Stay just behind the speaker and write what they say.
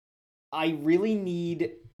I really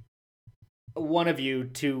need one of you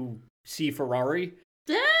to see Ferrari.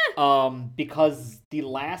 Because the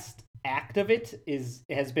last act of it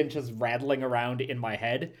has been just rattling around in my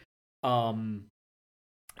head.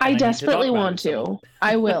 I desperately want to.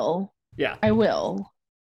 I will. Yeah. I will.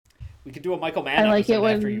 We could do a Michael Mann episode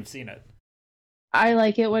after you've seen it. I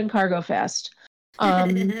like it when Cargo Fast.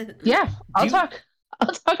 Yeah, I'll talk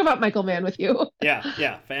about Michael Mann with you.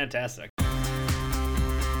 Yeah, fantastic.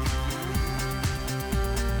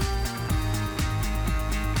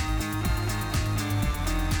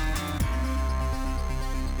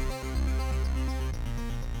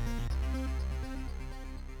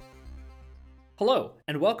 Hello,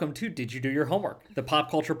 and welcome to Did You Do Your Homework, the pop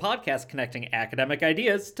culture podcast connecting academic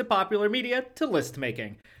ideas to popular media to list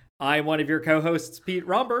making. I'm one of your co-hosts, Pete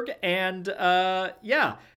Romberg, and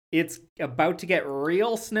it's about to get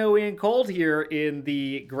real snowy and cold here in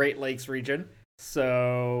the Great Lakes region,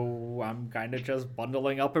 so I'm kind of just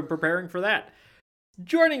bundling up and preparing for that.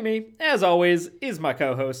 Joining me, as always, is my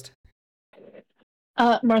co-host,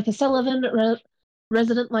 Martha Sullivan,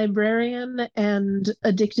 resident librarian and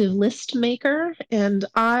addictive list maker, and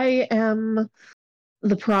I am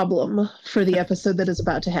the problem for the episode that is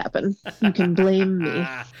about to happen. You can blame me.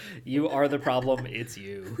 You are the problem, it's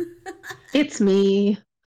you. It's me.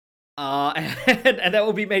 And that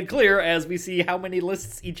will be made clear as we see how many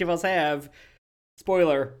lists each of us have.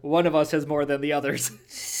 Spoiler, one of us has more than the others.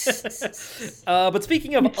 But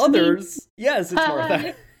speaking of others, yes, it's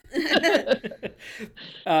Martha.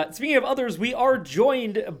 Speaking of others, we are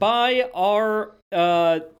joined by our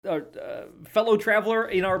fellow traveler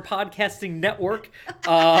in our podcasting network,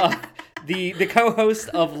 the co-host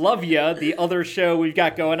of Love Ya, the other show we've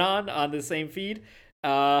got going on the same feed.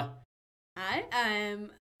 Hi,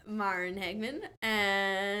 I'm Maren Hegman,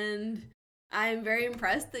 and I'm very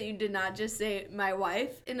impressed that you did not just say my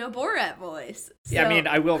wife in a Borat voice. So... Yeah, I mean,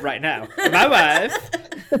 I will right now. My wife.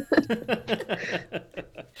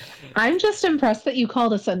 I'm just impressed that you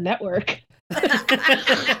called us a network.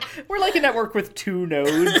 We're like a network with two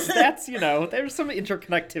nodes. That's, there's some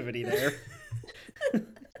interconnectivity there.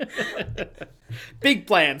 Big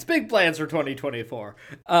plans for 2024.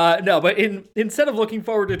 But instead of looking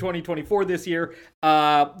forward to 2024 this year,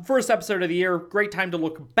 first episode of the year, great time to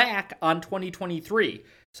look back on 2023.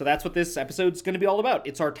 So that's what this episode's going to be all about.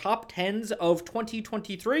 It's our top 10s of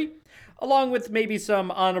 2023, along with maybe some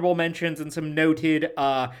honorable mentions and some noted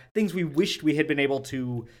things we wished we had been able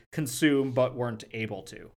to consume but weren't able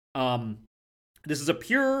to. This is a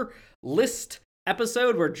pure list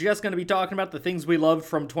episode. We're just going to be talking about the things we loved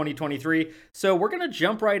from 2023. So we're going to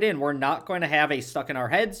jump right in. We're not going to have a stuck in our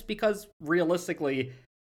heads because realistically,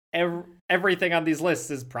 everything on these lists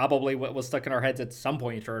is probably what was stuck in our heads at some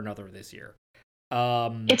point or another this year.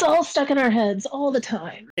 It's all stuck in our heads all the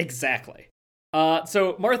time. Exactly.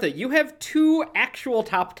 So Martha, you have two actual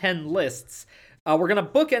top 10 lists. We're going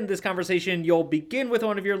to bookend this conversation. You'll begin with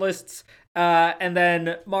one of your lists, and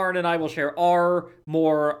then Maren and I will share our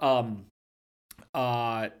more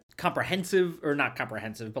comprehensive, or not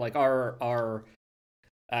comprehensive, but like our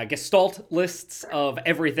gestalt lists of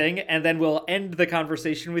everything, and then we'll end the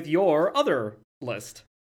conversation with your other list.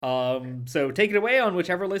 So take it away on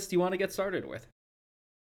whichever list you want to get started with.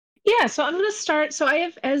 Yeah, so I'm going to start. So I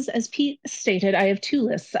have, as Pete stated, I have two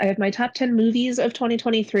lists. I have my top 10 movies of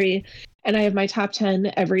 2023, and I have my top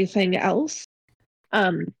 10 everything else.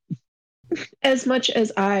 As much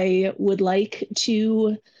as I would like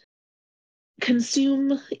to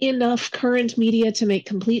consume enough current media to make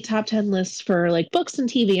complete top 10 lists for like books and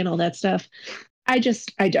TV and all that stuff, I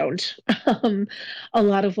don't. A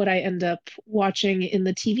lot of what I end up watching in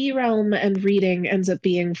the TV realm and reading ends up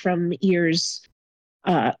being from years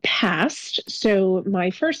past. So my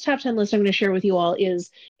first top 10 list I'm going to share with you all is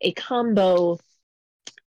a combo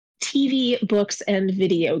TV, books, and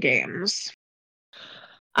video games.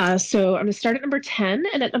 So I'm going to start at number 10,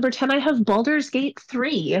 and at number 10 I have Baldur's Gate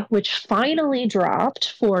 3, which finally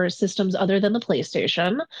dropped for systems other than the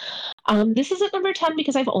PlayStation. This is at number 10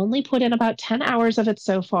 because I've only put in about 10 hours of it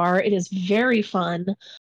so far. It is very fun.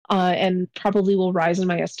 And probably will rise in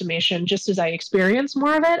my estimation just as I experience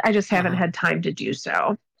more of it. I just haven't had time to do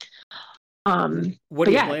so. What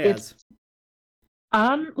do you play as?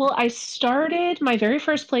 Well, I started my very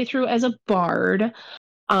first playthrough as a bard,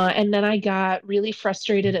 and then I got really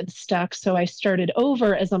frustrated and stuck, so I started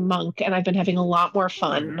over as a monk, and I've been having a lot more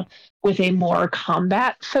fun with a more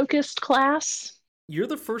combat-focused class. You're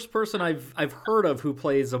the first person I've heard of who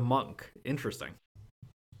plays a monk. Interesting.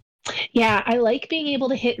 Yeah, I like being able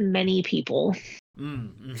to hit many people.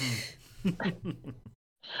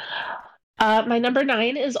 My number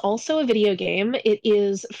 9 is also a video game. It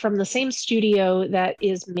is from the same studio that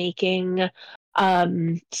is making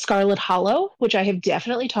Scarlet Hollow, which I have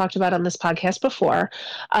definitely talked about on this podcast before.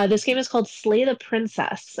 This game is called Slay the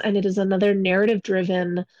Princess, and it is another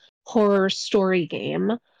narrative-driven horror story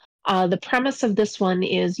game. The premise of this one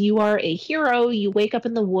is you are a hero, you wake up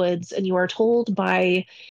in the woods, and you are told by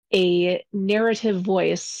a narrative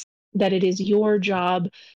voice that it is your job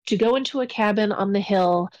to go into a cabin on the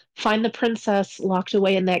hill, find the princess locked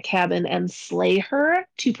away in that cabin, and slay her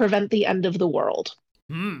to prevent the end of the world.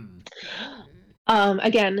 Hmm.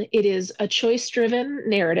 Again, it is a choice driven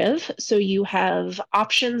narrative. So you have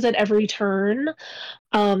options at every turn,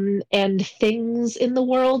 and things in the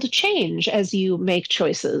world change as you make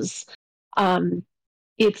choices. Um,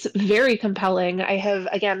 it's very compelling. I have,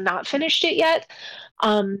 again, not finished it yet,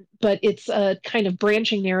 but it's a kind of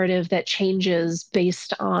branching narrative that changes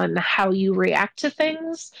based on how you react to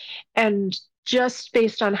things, and just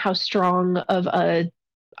based on how strong of a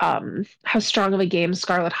game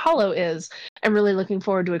Scarlet Hollow is. I'm really looking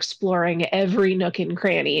forward to exploring every nook and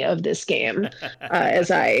cranny of this game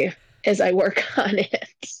as I work on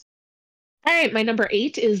it. All right, my number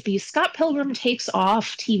 8 is the Scott Pilgrim Takes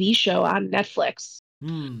Off TV show on Netflix.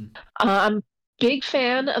 Hmm. I'm big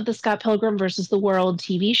fan of the Scott Pilgrim versus the World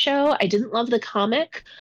TV show. I didn't love the comic,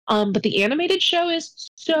 but the animated show is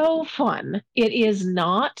so fun. It is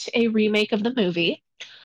not a remake of the movie,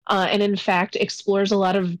 and in fact explores a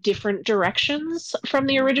lot of different directions from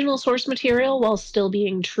the original source material while still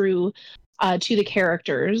being true to the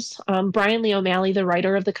characters. Brian Lee O'Malley, the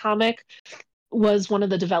writer of the comic, was one of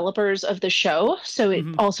the developers of the show, so it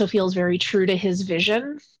also feels very true to his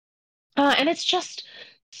vision. And it's just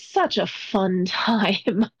such a fun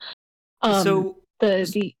time. So,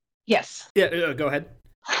 The yes. yeah, go ahead.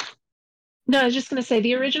 No, I was just going to say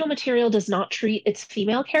the original material does not treat its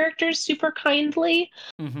female characters super kindly.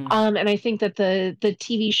 And I think that the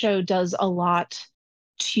TV show does a lot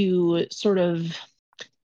to sort of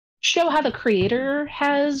show how the creator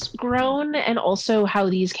has grown, and also how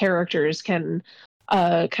these characters can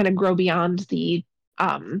kind of grow beyond the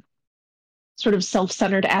sort of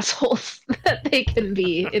self-centered assholes that they can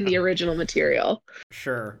be in the original material.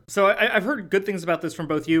 Sure. So I've heard good things about this from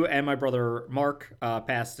both you and my brother Mark,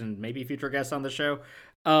 past and maybe future guests on the show.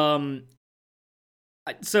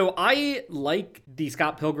 So I like the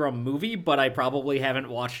Scott Pilgrim movie, but I probably haven't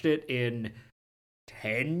watched it in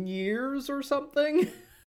 10 years or something.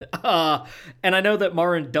 And I know that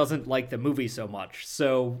Marin doesn't like the movie so much.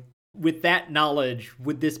 So with that knowledge,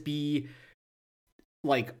 would this be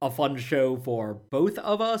like a fun show for both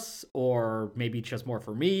of us, or maybe just more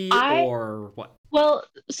for me, or what? Well,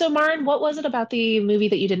 so Marin, what was it about the movie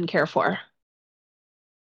that you didn't care for?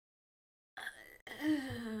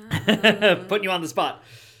 Putting you on the spot.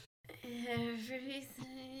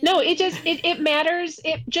 No, it matters.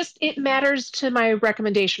 It matters to my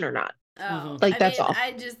recommendation or not. Oh, that's all.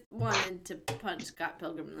 I just wanted to punch Scott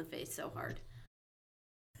Pilgrim in the face so hard.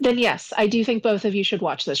 Then yes, I do think both of you should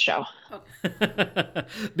watch this show. Okay.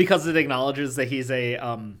 Because it acknowledges that he's a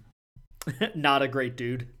not a great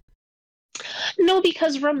dude. No,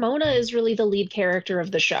 because Ramona is really the lead character of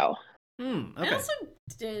the show. Okay. I also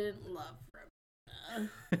didn't love Ramona.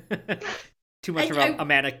 Too much of a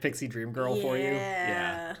manic pixie dream girl for you.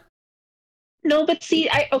 Yeah. No, but see,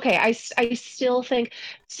 I still think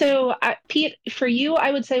so. Pete, for you, I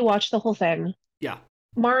would say watch the whole thing. Yeah.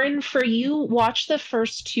 Marin, for you, watch the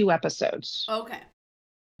first 2 episodes. Okay.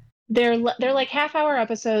 They're like half-hour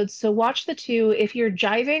episodes, so watch the 2. If you're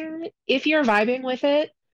vibing with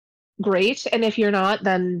it, great. And if you're not,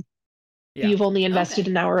 then you've only invested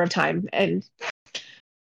an hour of time. And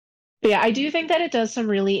yeah, I do think that it does some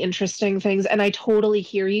really interesting things, and I totally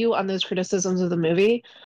hear you on those criticisms of the movie.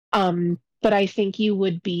 But I think you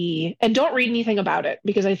would be, and don't read anything about it,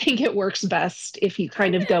 because I think it works best if you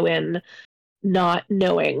kind of go in not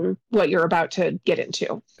knowing what you're about to get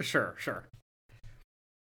into. Sure.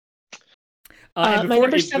 My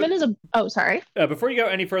number 7 is sorry. Before you go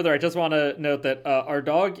any further, I just want to note that our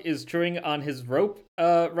dog is chewing on his rope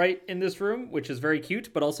right in this room, which is very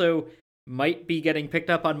cute, but also might be getting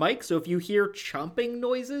picked up on mic. So if you hear chomping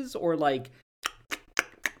noises or like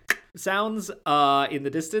sounds in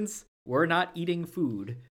the distance, we're not eating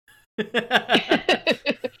food. Well,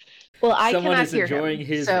 I Someone cannot is hear enjoying him,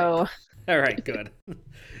 his. so. All right, good.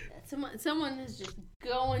 Someone is just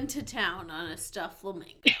going to town on a stuffed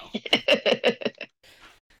flamingo.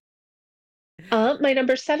 My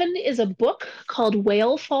number 7 is a book called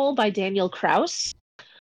Whale Fall by Daniel Kraus.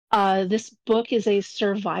 This book is a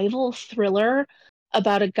survival thriller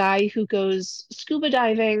about a guy who goes scuba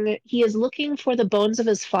diving. He is looking for the bones of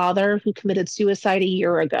his father who committed suicide a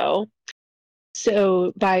year ago.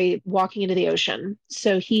 So by walking into the ocean.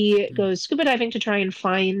 So he goes scuba diving to try and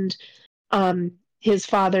find his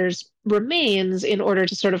father's remains in order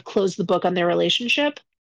to sort of close the book on their relationship.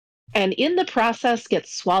 And in the process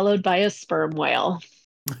gets swallowed by a sperm whale.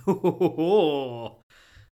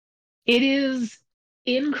 It is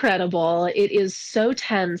incredible. It is so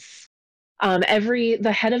tense.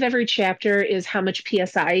 The head of every chapter is how much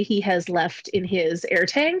PSI he has left in his air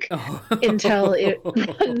tank until it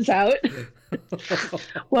runs out,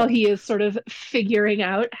 while he is sort of figuring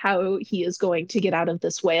out how he is going to get out of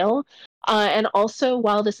this whale. And also,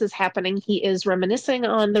 while this is happening, he is reminiscing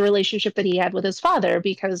on the relationship that he had with his father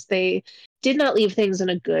because they did not leave things in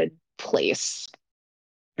a good place.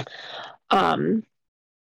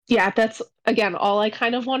 Yeah, that's again all I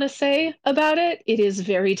kind of want to say about it. It is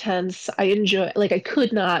very tense. I enjoy, like, I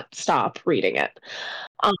could not stop reading it.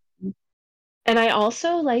 Um, and I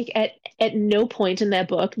also like at no point in that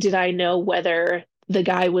book did I know whether the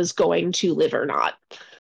guy was going to live or not.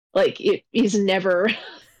 Like it is never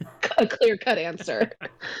a clear-cut answer.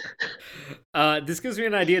 This gives me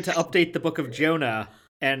an idea to update the Book of Jonah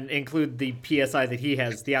and include the PSI that he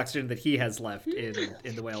has, the oxygen that he has left in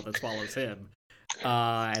the whale that swallows him.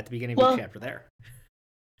 At the beginning of each chapter there.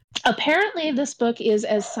 Apparently, this book is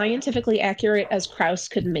as scientifically accurate as Krauss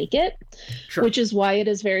could make it, which is why it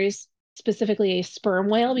is very specifically a sperm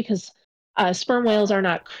whale, because sperm whales are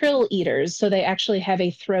not krill eaters, so they actually have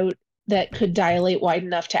a throat that could dilate wide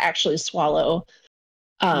enough to actually swallow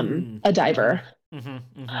a diver.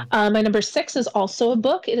 My number 6 is also a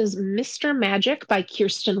book. It is Mr. Magic by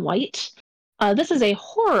Kirsten White. This is a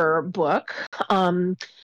horror book.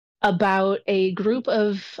 About a group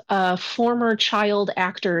of former child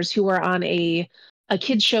actors who were on a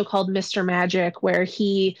kids show called Mr. Magic, where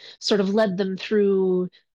he sort of led them through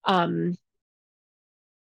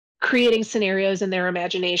creating scenarios in their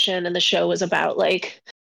imagination. And the show was about like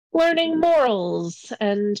learning morals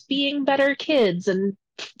and being better kids and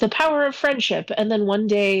the power of friendship. And then one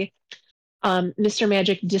day, Mr.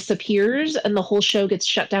 Magic disappears and the whole show gets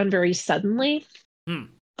shut down very suddenly.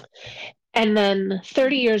 And then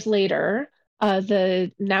 30 years later,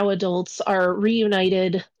 the now adults are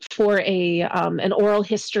reunited for an oral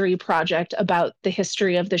history project about the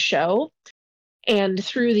history of the show. And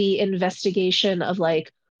through the investigation of like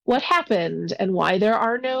what happened and why there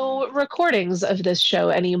are no recordings of this show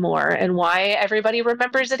anymore and why everybody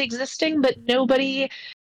remembers it existing, but nobody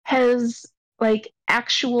has like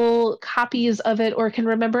actual copies of it or can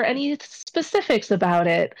remember any specifics about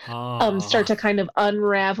it, start to kind of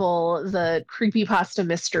unravel the creepypasta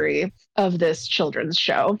mystery of this children's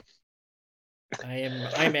show.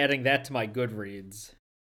 I'm adding that to my Goodreads.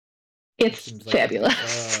 It's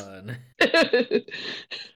fabulous.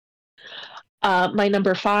 My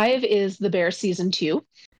number 5 is The Bear Season 2.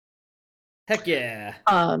 Heck yeah.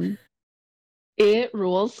 It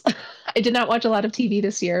rules. I did not watch a lot of TV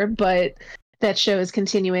this year, but that show is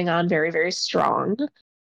continuing on very, very strong.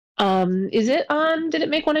 Is it on? Did it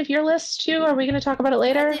make one of your lists too? Are we going to talk about it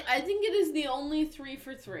later? I think it is the only 3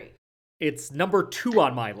 for 3. It's number 2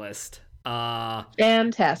 on my list.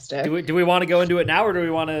 Fantastic. Do we want to go into it now, or do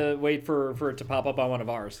we want to wait for it to pop up on one of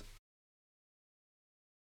ours?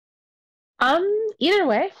 Either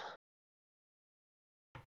way.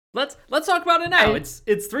 Let's talk about it now.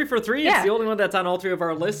 It's 3 for 3. Yeah. It's the only one that's on all 3 of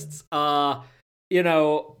our lists.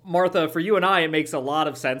 Martha, for you and I, it makes a lot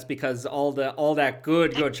of sense because all that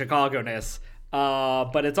good Chicago-ness.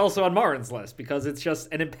 But it's also on Marin's list because it's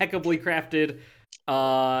just an impeccably crafted,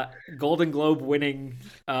 Golden Globe winning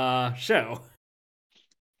show.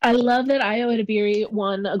 I love that Io Edebiri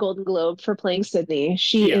won a Golden Globe for playing Sydney.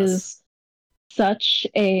 She is such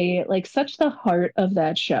the heart of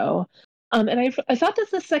that show. And I thought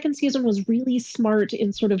that the second season was really smart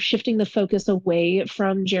in sort of shifting the focus away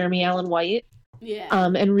from Jeremy Allen White. Yeah.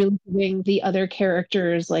 And really giving the other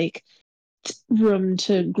characters like room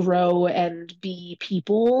to grow and be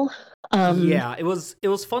people. It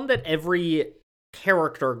was fun that every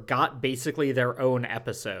character got basically their own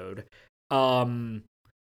episode. And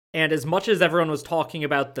as much as everyone was talking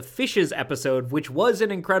about the Fishes episode, which was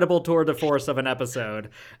an incredible tour de force of an episode,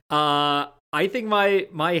 I think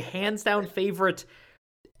my hands down favorite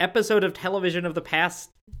episode of television of the past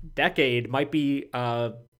decade might be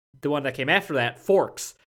the one that came after that,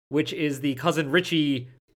 Forks, which is the Cousin Richie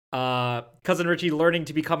learning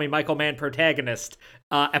to become a Michael Mann protagonist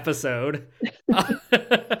episode,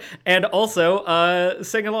 and also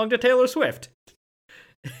sing along to Taylor Swift.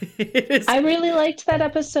 I really liked that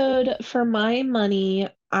episode. For my money,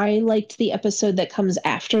 I liked the episode that comes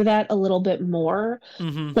after that a little bit more.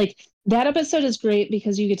 Mm-hmm. Like, that episode is great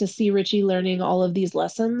because you get to see Richie learning all of these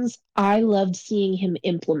lessons. I loved seeing him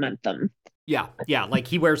implement them. Yeah, like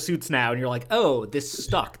he wears suits now, and you're like, oh, this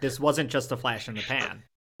stuck. This wasn't just a flash in the pan.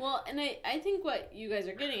 Well, and I think what you guys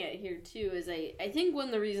are getting at here, too, is I think one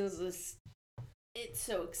of the reasons it's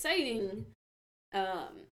so exciting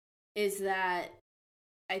is that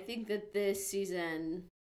I think that this season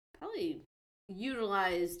probably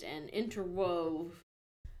utilized and interwove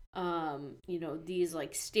these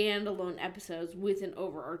like standalone episodes with an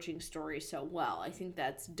overarching story so well. I think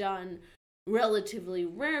that's done relatively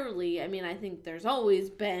rarely. I mean, I think there's always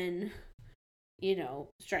been,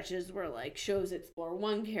 stretches where like shows explore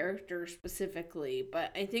one character specifically,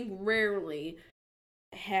 but I think rarely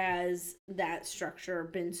has that structure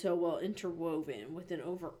been so well interwoven with an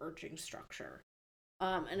overarching structure.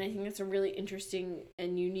 And I think that's a really interesting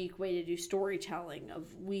and unique way to do storytelling.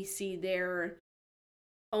 We see their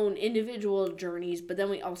own individual journeys, but then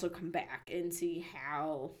we also come back and see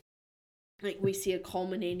how, like, we see a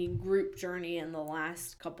culminating group journey in the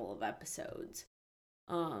last couple of episodes.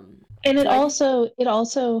 And it also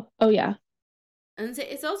oh yeah. And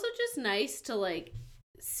it's also just nice to like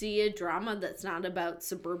see a drama that's not about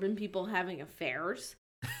suburban people having affairs.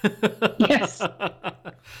 Yes.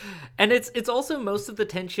 And it's also, most of the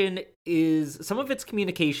tension is, some of it's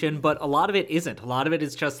communication, but a lot of it isn't. A lot of it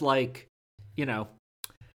is just like,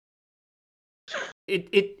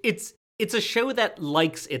 it's a show that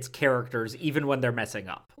likes its characters even when they're messing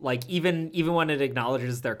up. Like even when it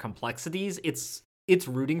acknowledges their complexities, it's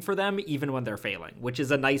rooting for them even when they're failing, which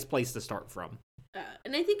is a nice place to start from.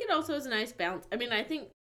 And I think it also is a nice balance. I mean, I think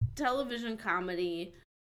television comedy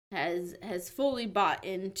has fully bought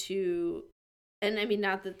into, and I mean,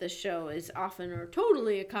 not that the show is often or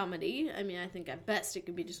totally a comedy. I mean, I think at best it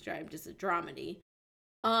could be described as a dramedy.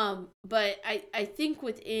 But I think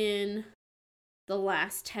within the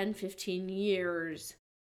last 10-15 years,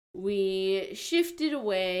 we shifted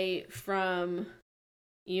away from,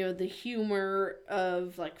 the humor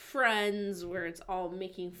of like Friends, where it's all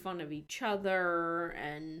making fun of each other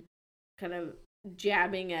and kind of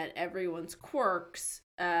jabbing at everyone's quirks,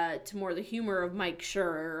 to more the humor of Mike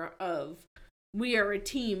Schur of, we are a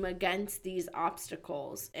team against these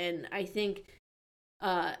obstacles. And I think,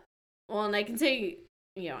 and I can say,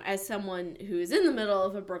 as someone who is in the middle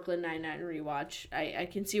of a Brooklyn Nine-Nine rewatch, I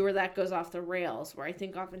can see where that goes off the rails, where I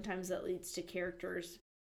think oftentimes that leads to characters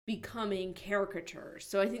becoming caricatures.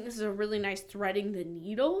 So I think this is a really nice threading the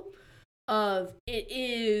needle of, it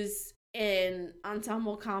is an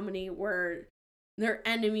ensemble comedy where their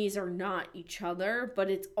enemies are not each other, but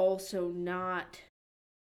it's also not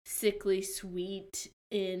sickly sweet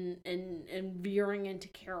and veering into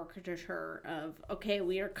caricature of, okay,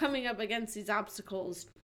 we are coming up against these obstacles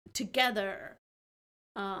together.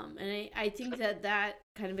 And I think that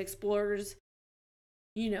kind of explores,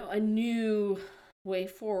 a new way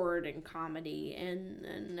forward in comedy,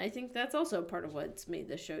 and I think that's also part of what's made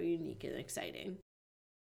the show unique and exciting.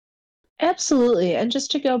 Absolutely. And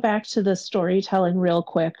just to go back to the storytelling real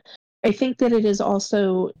quick, I think that it is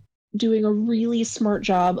also doing a really smart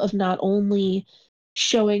job of not only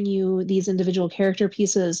showing you these individual character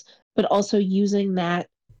pieces, but also using that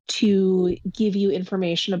to give you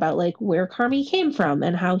information about like where Carmi came from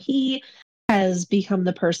and how he has become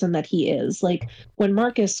the person that he is. Like when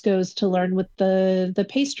Marcus goes to learn with the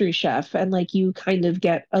pastry chef, and like you kind of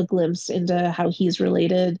get a glimpse into how he's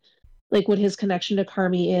related, like what his connection to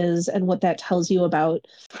Carmi is and what that tells you about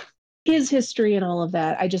his history and all of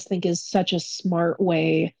that, I just think is such a smart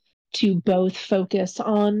way to both focus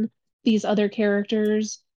on these other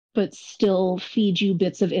characters, but still feed you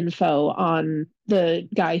bits of info on the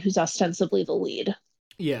guy who's ostensibly the lead.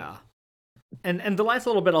 Yeah. And the last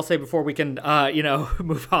little bit I'll say before we can,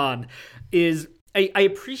 move on, is I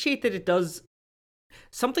appreciate that it does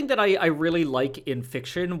something that I really like in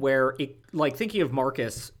fiction, where it, like, thinking of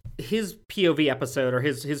Marcus, his POV episode, or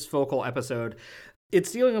his focal episode,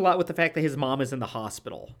 it's dealing a lot with the fact that his mom is in the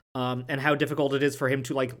hospital, and how difficult it is for him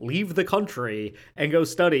to like leave the country and go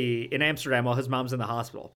study in Amsterdam while his mom's in the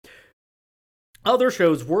hospital. Other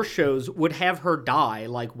shows, worse shows, would have her die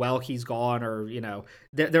like while he's gone, or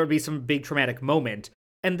there would be some big traumatic moment,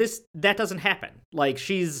 and that doesn't happen. Like,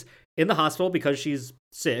 she's in the hospital because she's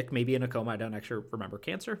sick, maybe in a coma. I don't actually remember,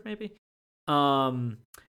 cancer maybe.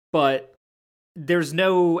 But there's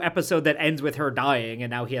no episode that ends with her dying, and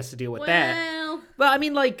now he has to deal with that. Well, I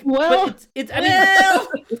mean, like, but it's. I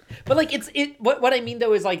mean, but like, What I mean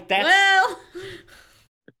though is like that. Well,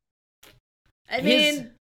 I mean,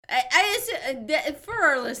 For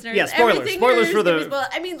our listeners, yeah, spoilers for the.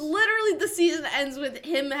 I mean, literally, the season ends with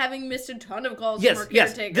him having missed a ton of calls from our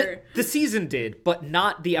caretaker. The season did, but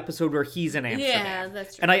not the episode where he's in Amsterdam. Yeah,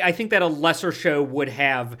 that's true. And I think that a lesser show would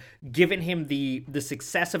have given him the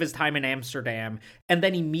success of his time in Amsterdam, and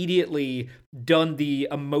then immediately done the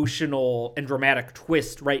emotional and dramatic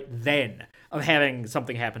twist right then of having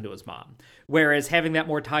something happen to his mom. Whereas having that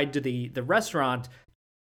more tied to the restaurant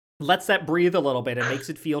lets that breathe a little bit and makes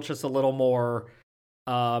it feel just a little more,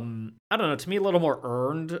 I don't know, to me a little more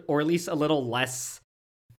earned, or at least a little less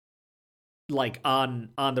like on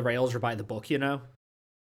the rails or by the book, you know?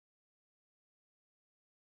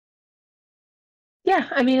 Yeah,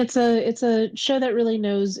 I mean it's a show that really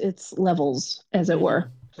knows its levels, as it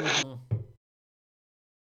were. Mm-hmm.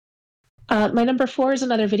 My number 4 is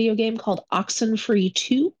another video game called Oxenfree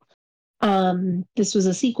 2. This was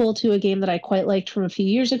a sequel to a game that I quite liked from a few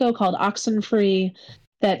years ago called Oxenfree,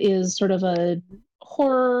 that is sort of a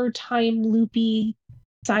horror time loopy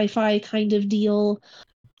sci-fi kind of deal.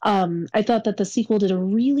 I thought that the sequel did a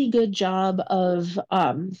really good job of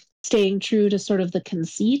staying true to sort of the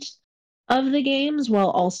conceit of the games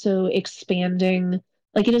while also expanding.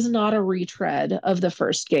 Like, it is not a retread of the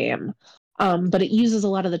first game. But it uses a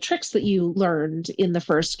lot of the tricks that you learned in the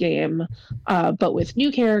first game, but with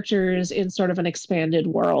new characters in sort of an expanded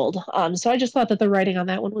world. So I just thought that the writing on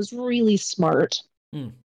that one was really smart.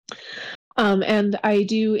 And I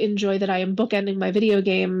do enjoy that I am bookending my video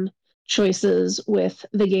game choices with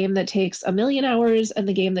the game that takes 1,000,000 hours and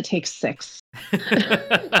the game that takes 6.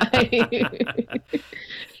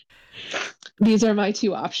 These are my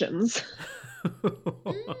 2 options.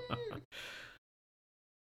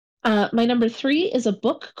 My number 3 is a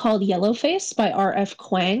book called Yellowface by R.F.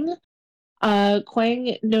 Kuang.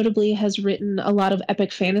 Kuang notably has written a lot of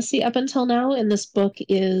epic fantasy up until now, and this book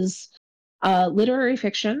is literary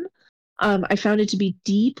fiction. I found it to be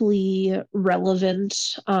deeply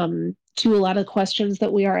relevant to a lot of questions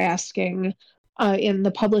that we are asking in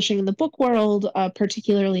the publishing and the book world,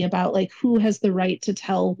 particularly about like who has the right to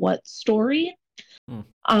tell what story.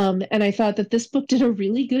 And I thought that this book did a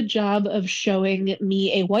really good job of showing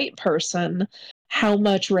me, a white person, how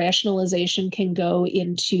much rationalization can go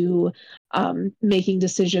into making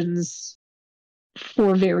decisions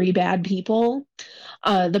for very bad people.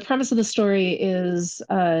 The premise of the story is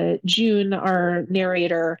June, our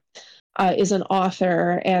narrator, is an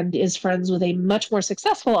author and is friends with a much more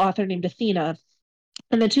successful author named Athena.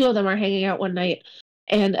 And the two of them are hanging out one night,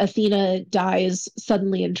 and Athena dies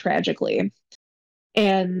suddenly and tragically.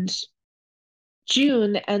 And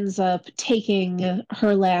June ends up taking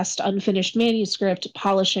her last unfinished manuscript,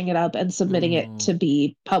 polishing it up, and submitting it to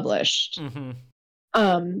be published.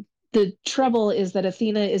 The trouble is that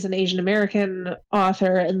Athena is an Asian American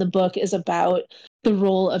author, and the book is about the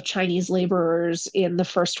role of Chinese laborers in the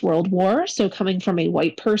First World War. So coming from a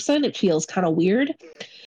white person, it feels kind of weird.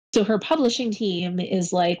 So her publishing team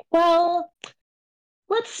is like, well,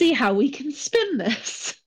 let's see how we can spin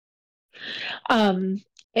this.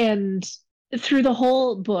 And through the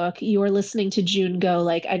whole book, you are listening to June go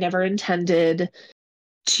like, I never intended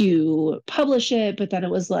to publish it, but then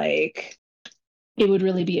it was like, it would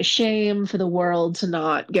really be a shame for the world to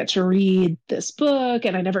not get to read this book,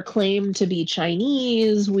 and I never claimed to be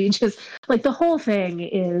Chinese. We just, like, the whole thing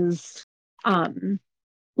is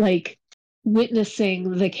like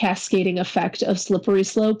witnessing the cascading effect of slippery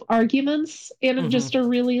slope arguments in just a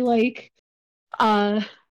really like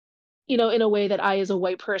in a way that I, as a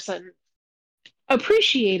white person,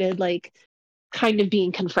 appreciated, like, kind of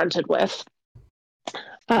being confronted with.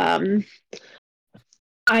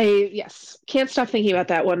 Yes, can't stop thinking about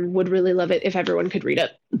that one. Would really love it if everyone could read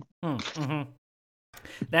it.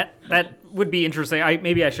 That would be interesting.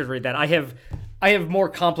 Maybe I should read that. I have more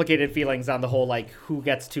complicated feelings on the whole, like, who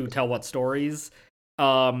gets to tell what stories.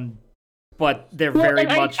 But they're very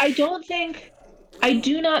much. I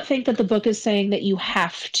do not think that the book is saying that you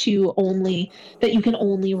have to that you can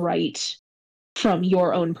only write from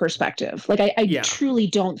your own perspective. Like, I truly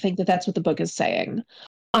don't think that that's what the book is saying.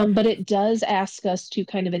 But it does ask us to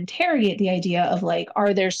kind of interrogate the idea of, like,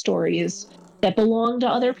 are there stories that belong to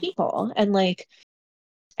other people? And, like,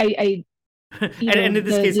 and in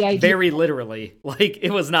this case, very literally, like,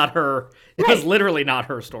 it was not her. It was literally not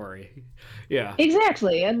her story. Yeah,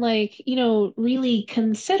 exactly. And, like, really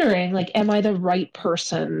considering, like, am I the right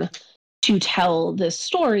person to tell this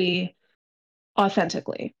story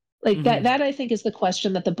authentically? Like, that I think is the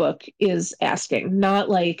question that the book is asking. Not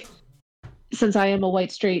like, since I am a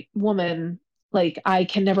white straight woman, like, I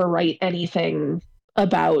can never write anything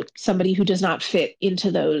about somebody who does not fit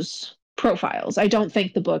into those profiles. I don't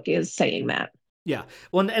think the book is saying that. Yeah.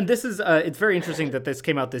 Well, and this is, it's very interesting that this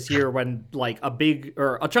came out this year when, like,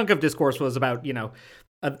 a chunk of discourse was about,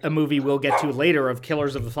 a movie we'll get to later of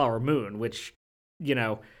Killers of the Flower Moon, which,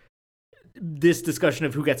 this discussion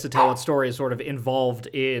of who gets to tell what story is sort of involved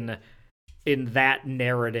in that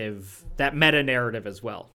narrative, that meta narrative as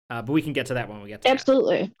well. But we can get to that when we get to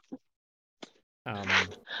Absolutely.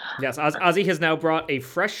 Yes, Ozzy has now brought a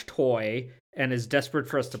fresh toy and is desperate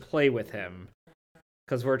for us to play with him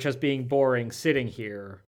because we're just being boring sitting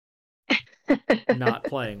here not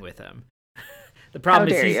playing with him. The problem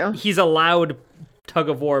is he's a loud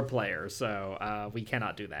tug-of-war player, so we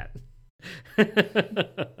cannot do that.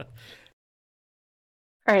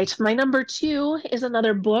 All right, my number 2 is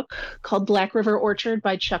another book called Black River Orchard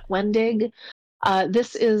by Chuck Wendig.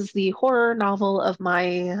 This is the horror novel of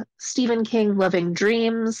my Stephen King loving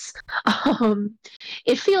dreams.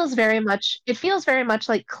 It feels very much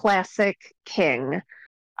like classic King.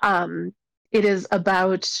 It is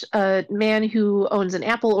about a man who owns an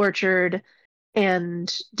apple orchard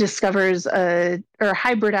and discovers or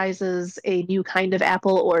hybridizes a new kind of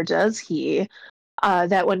apple, or does he?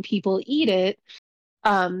 That when people eat it,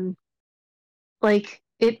 like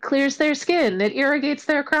it clears their skin, it irrigates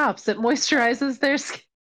their crops, it moisturizes their skin,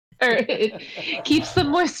 or it keeps them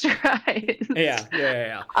moisturized.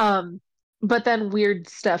 Yeah. But then weird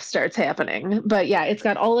stuff starts happening. But yeah, it's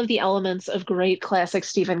got all of the elements of great classic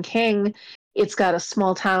Stephen King. It's got a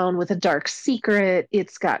small town with a dark secret.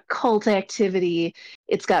 It's got cult activity.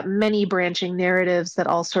 It's got many branching narratives that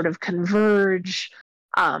all sort of converge.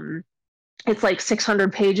 It's like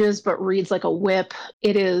 600 pages, but reads like a whip.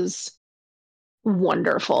 It is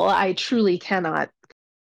wonderful. I truly cannot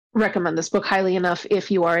recommend this book highly enough if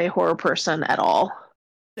you are a horror person at all.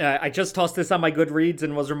 I just tossed this on my Goodreads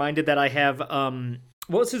and was reminded that I have, what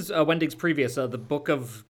was his, Wendig's previous, the Book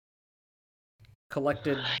of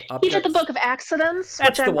Collected Objects? He did the Book of Accidents,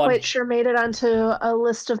 That's which I'm quite sure made it onto a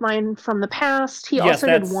list of mine from the past. He also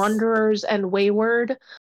did Wanderers and Wayward,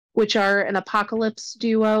 which are an apocalypse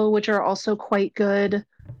duo, which are also quite good.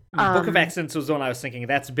 Book of Accidents was the one I was thinking.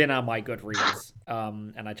 That's been on my Goodreads,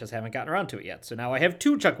 and I just haven't gotten around to it yet. So now I have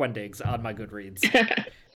 2 Chuck Wendigs on my Goodreads.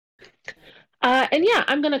 And yeah,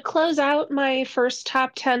 I'm going to close out my first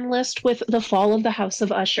top 10 list with The Fall of the House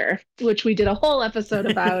of Usher, which we did a whole episode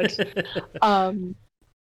about. And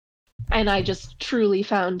I just truly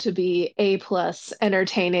found to be A+,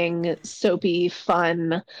 entertaining, soapy,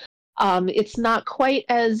 fun. It's not quite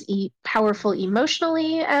as powerful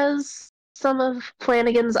emotionally as some of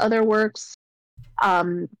Flanagan's other works,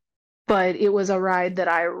 but it was a ride that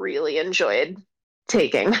I really enjoyed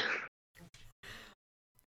taking.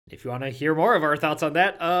 If you want to hear more of our thoughts on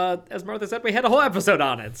that, as Martha said, we had a whole episode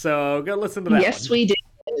on it, so go listen to that. Yes, we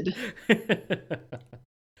did.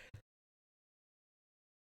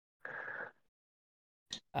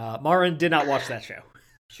 Marin did not watch that show.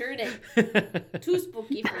 Sure did. Too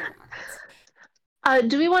spooky for that.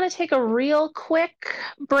 Do we want to take a real quick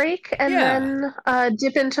break and then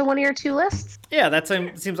dip into one of your 2 lists? Yeah, that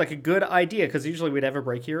seems like a good idea, because usually we'd have a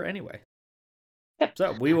break here anyway. Yep.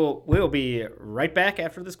 So we will be right back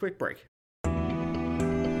after this quick break.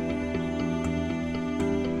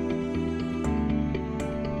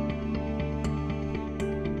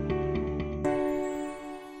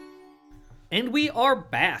 And we are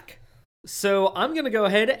back. So I'm going to go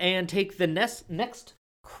ahead and take the next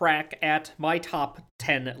crack at my top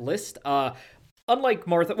 10 list. Unlike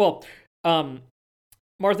Martha,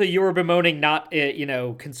 Martha, you were bemoaning not,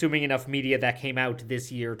 consuming enough media that came out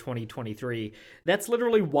this year, 2023. That's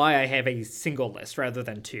literally why I have a single list rather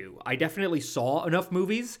than 2. I definitely saw enough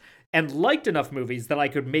movies and liked enough movies that I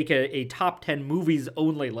could make a top 10 movies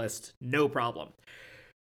only list, no problem.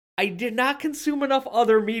 I did not consume enough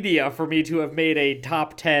other media for me to have made a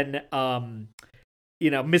top 10,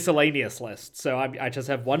 miscellaneous list. So I just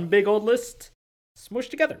have one big old list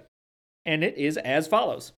smushed together. And it is as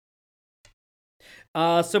follows.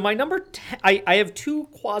 So my number 10, I have 2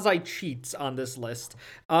 quasi-cheats on this list.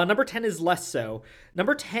 Number 10 is less so.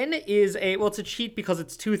 Number 10 is it's a cheat because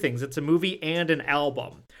it's 2 things. It's a movie and an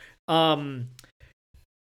album.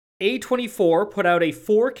 A24 put out a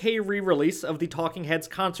 4K re-release of the Talking Heads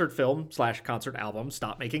concert film / concert album,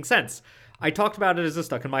 Stop Making Sense. I talked about it as a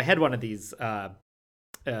stuck in my head one of these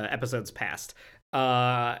episodes past.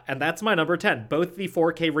 And that's my number 10. Both the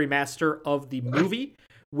 4K remaster of the movie,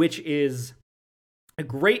 which is a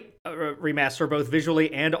great remaster, both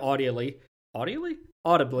visually and audibly.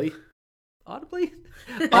 Auditorily.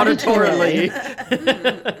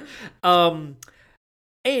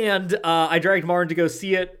 And I dragged Marin to go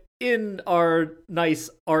see it in our nice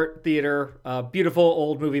art theater, beautiful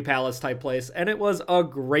old movie palace type place, and it was a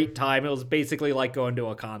great time. It was basically like going to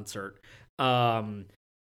a concert.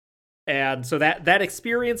 And so that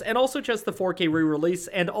experience, and also just the 4K re-release,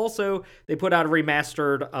 and also they put out a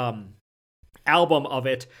remastered album of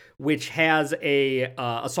it, which has a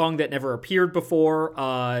song that never appeared before,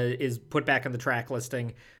 is put back in the track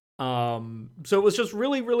listing. So it was just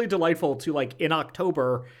really, really delightful to, like, in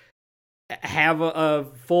October, have a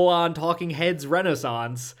full-on Talking Heads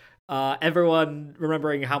renaissance. Everyone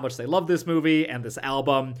remembering how much they love this movie and this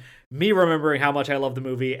album, me remembering how much I love the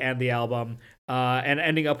movie and the album, and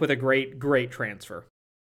ending up with a great, great transfer.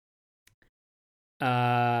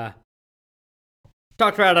 Talked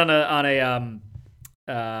about it on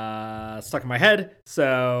a stuck in my head,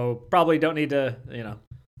 so probably don't need to,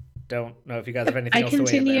 don't know if you guys have anything else to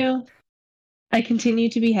weigh in there. I continue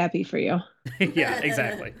to be happy for you. Yeah,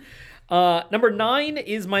 exactly. Number 9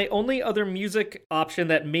 is my only other music option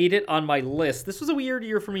that made it on my list. This was a weird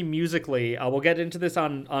year for me musically. We'll get into this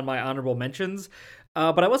on my honorable mentions.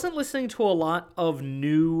 But I wasn't listening to a lot of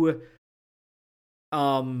new,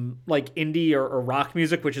 like indie or rock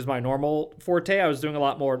music, which is my normal forte. I was doing a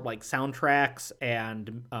lot more like soundtracks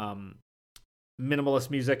and minimalist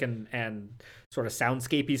music and sort of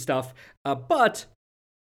soundscapey stuff.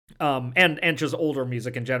 And just older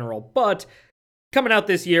music in general. But coming out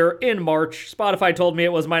this year in March, Spotify told me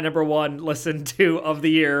it was my number 1 listened to of the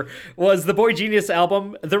year, was the Boy Genius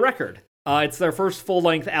album, The Record. It's their first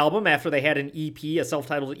full-length album after they had an EP, a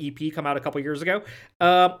self-titled EP, come out a couple years ago.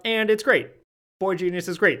 And it's great. Boy Genius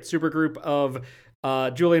is great. Supergroup of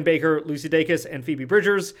Julian Baker, Lucy Dacus, and Phoebe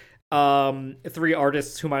Bridgers. 3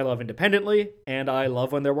 artists whom I love independently, and I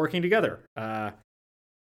love when they're working together.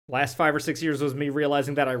 Last 5 or 6 years was me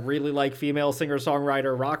realizing that I really like female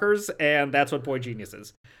singer-songwriter rockers, and that's what Boy Genius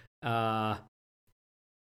is.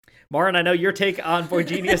 Maureen, I know your take on Boy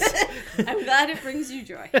Genius. I'm glad it brings you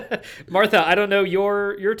joy. Martha, I don't know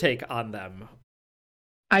your take on them.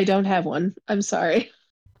 I don't have one. I'm sorry.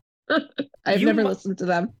 I've never listened to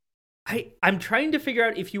them. I'm trying to figure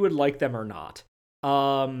out if you would like them or not.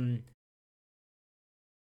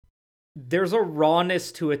 There's a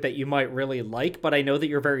rawness to it that you might really like, but I know that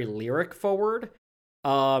you're very lyric forward.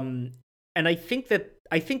 And I think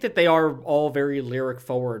that they are all very lyric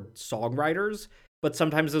forward songwriters, but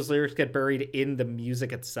sometimes those lyrics get buried in the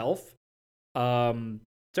music itself. So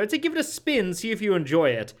I'd say give it a spin, see if you enjoy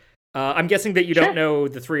it. I'm guessing that you don't know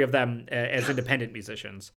the 3 of them as independent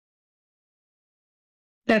musicians.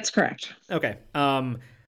 That's correct. Okay.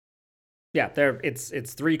 Yeah,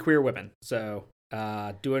 it's 3 queer women. So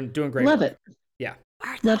doing great. Love work. it. Yeah.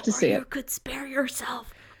 Martha, love to see it. You could spare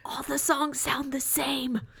yourself. All the songs sound the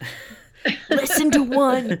same. Listen to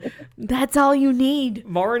one. That's all you need.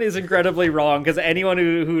 Maureen is incredibly wrong, because anyone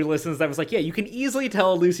who listens to them is like, yeah, you can easily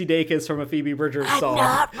tell Lucy Dacus from a Phoebe Bridgers song. I'm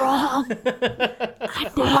not wrong.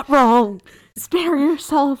 I'm not wrong. Spare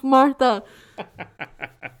yourself, Martha.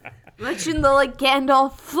 Mention the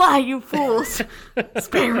Gandalf, fly, you fools.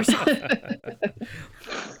 Spare yourself.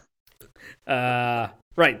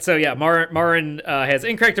 Right, so yeah, Maureen has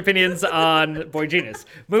incorrect opinions on Boy Genius.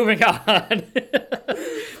 Moving on.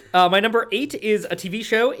 My number 8 is a TV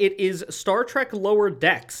show. It is Star Trek Lower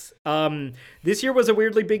Decks. This year was a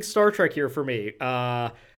weirdly big Star Trek year for me.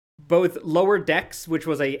 Both Lower Decks, which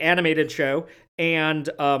was an animated show, and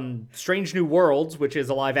Strange New Worlds, which is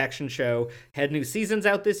a live-action show, had new seasons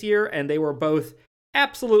out this year, and they were both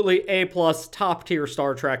absolutely A+, top-tier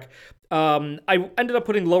Star Trek. I ended up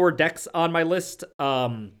putting Lower Decks on my list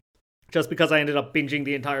just because I ended up binging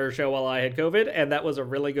the entire show while I had COVID, and that was a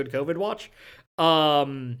really good COVID watch.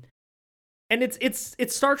 And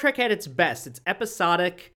it's Star Trek at its best. It's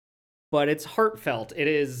episodic, but it's heartfelt. It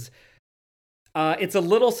is... it's a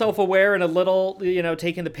little self-aware and a little,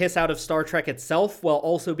 taking the piss out of Star Trek itself, while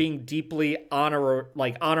also being deeply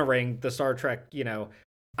honoring the Star Trek,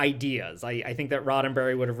 ideas. I think that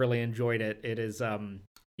Roddenberry would have really enjoyed it. It is,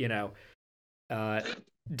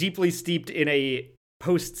 deeply steeped in a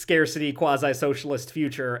post-scarcity quasi-socialist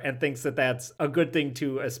future, and thinks that that's a good thing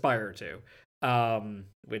to aspire to,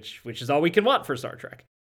 which is all we can want for Star Trek.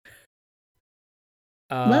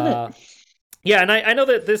 Love it. Yeah, and I know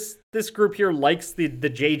that this group here likes the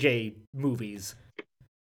JJ movies,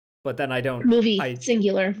 but then I don't.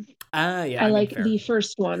 Singular. Yeah. I like the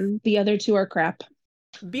first one. The other 2 are crap.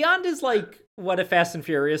 Beyond is like What If Fast and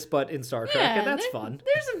Furious, but in Star Trek, and that's fun.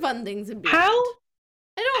 There's some fun things in Beyond.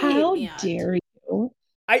 How dare you?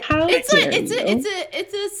 It's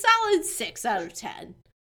a solid 6 out of 10.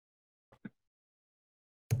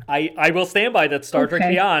 I will stand by that. Star Trek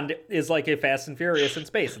Okay. Beyond is like a Fast and Furious in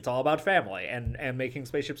space. It's all about family and making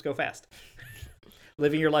spaceships go fast.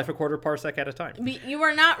 Living your life a quarter parsec at a time. You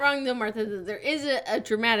are not wrong, though, Martha. That there is a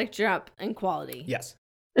dramatic drop in quality. Yes.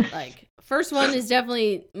 Like, first one is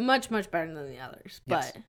definitely much, much better than the others.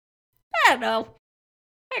 Yes. But, I don't know.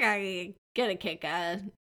 I gotta get a kick out of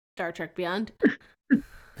Star Trek Beyond.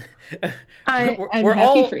 I'm We're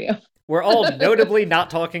happy all- for you. We're all notably not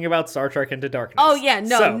talking about Star Trek Into Darkness. Oh, yeah,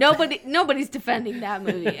 no, So- nobody's defending that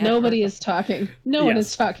movie. ever. Nobody is talking. No one Yes.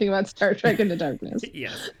 is talking about Star Trek Into Darkness.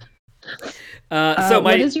 Yes. So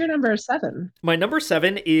what is your number 7? my number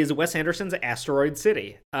 7 is Wes Anderson's Asteroid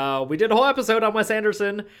City. We did a whole episode on Wes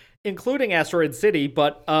Anderson, including Asteroid City,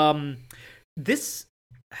 but this...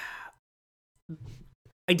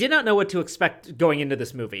 I did not know what to expect going into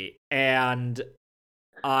this movie, and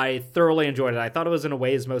I thoroughly enjoyed it. I thought it was in a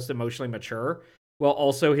way his most emotionally mature, while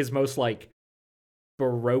also his most, like,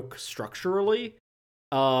 Baroque structurally.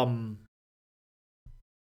 And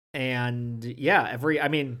yeah,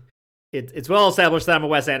 it's well established that I'm a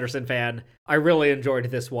Wes Anderson fan. I really enjoyed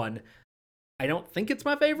this one. I don't think it's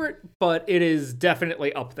my favorite, but it is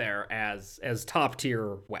definitely up there as top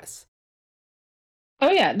tier Wes. Oh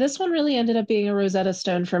yeah, this one really ended up being a Rosetta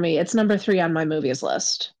Stone for me. It's number 3 on my movies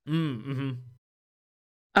list. Mm-hmm.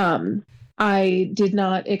 I did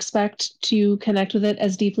not expect to connect with it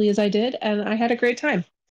as deeply as I did, and I had a great time.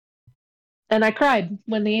 And I cried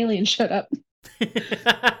when the alien showed up.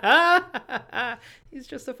 He's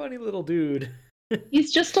just a funny little dude.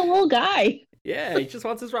 He's just a little guy. Yeah, he just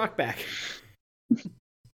wants his rock back.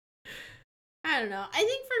 I don't know. I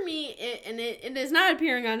think for me, it is not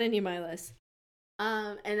appearing on any of my lists.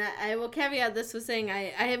 And I will caveat this with saying I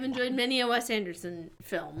have enjoyed many a Wes Anderson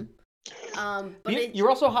film. But You're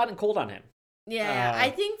also hot and cold on him. yeah, I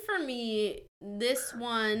think for me, this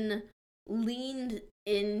one leaned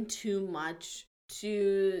in too much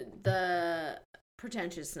to the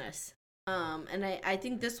pretentiousness. And I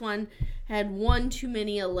think this one had one too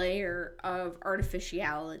many a layer of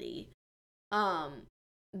artificiality.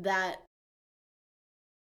 That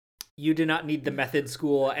You do not need the method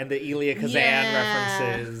school and the Elia Kazan Yeah.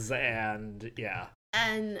 references, and yeah.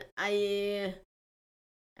 and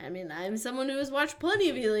I mean, I'm someone who has watched plenty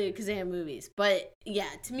of Elia Kazan movies, but yeah,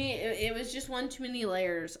 to me, it was just one too many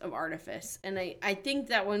layers of artifice. And I think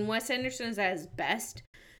that when Wes Anderson is at his best,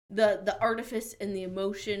 the artifice and the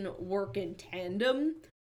emotion work in tandem,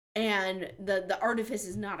 and the artifice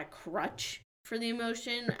is not a crutch for the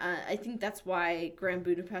emotion. I think that's why Grand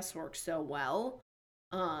Budapest works so well.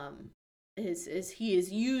 Is he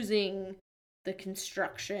is using the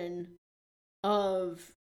construction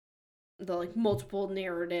of the like multiple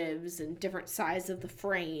narratives and different sides of the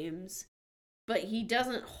frames, but he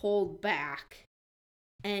doesn't hold back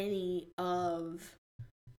any of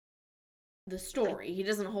the story. He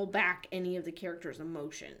doesn't hold back any of the characters'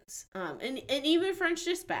 emotions. And even French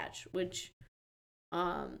Dispatch, which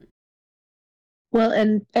Well,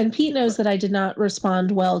 and Pete knows that I did not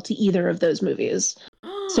respond well to either of those movies.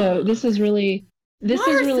 So this is really the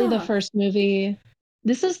Martha! first movie.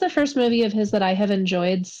 This is the first movie of his that I have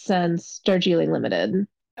enjoyed since Darjeeling Limited.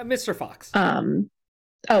 Mr. Fox.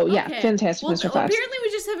 Oh yeah, Okay. fantastic, Well, Mr. Fox. apparently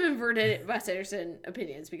we just have inverted Wes Anderson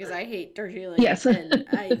opinions because I hate Darjeeling. Yes. And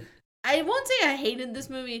I won't say I hated this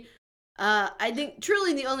movie. I think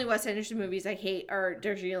truly the only Wes Anderson movies I hate are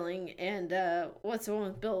Darjeeling and what's the one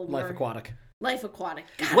with Bill Life Murray? Aquatic. Life Aquatic.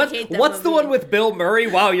 God, What's I hate that the movie. one with Bill Murray?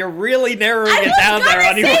 Wow, you're really narrowing I it was down there on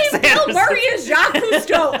gonna your Wes say Bill Anderson. Murray is Jacques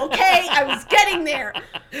Cousteau. Okay, I was getting there.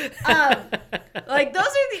 Like those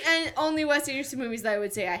are the only Wes Anderson movies that I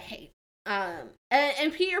would say I hate. And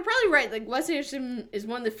Pete, you're probably right. Like Wes Anderson is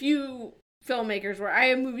one of the few filmmakers where I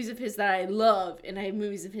have movies of his that I love and I have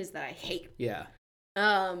movies of his that I hate. Yeah.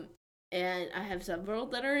 And I have several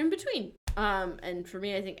that are in between. And for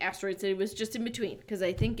me, I think Asteroid City was just in between because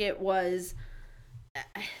I think it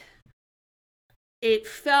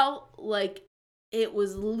felt like it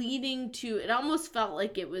was leading to, it almost felt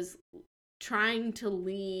like it was trying to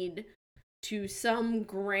lead to some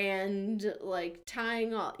grand, like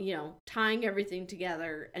tying everything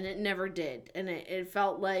together, and it never did. And it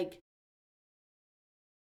felt like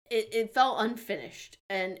it felt unfinished,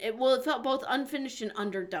 and it felt both unfinished and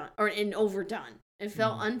overdone. It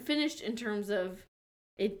felt unfinished in terms of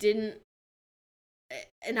it didn't,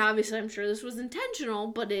 and obviously I'm sure this was intentional,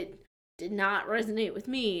 but it did not resonate with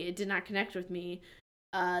me. It did not connect with me.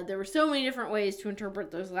 There were so many different ways to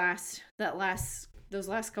interpret those last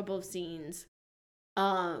couple of scenes.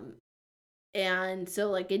 And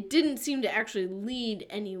so like it didn't seem to actually lead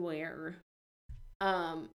anywhere.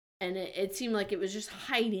 And it seemed like it was just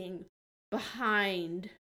hiding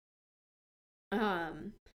behind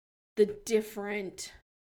the different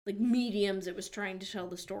like mediums it was trying to tell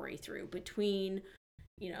the story through, between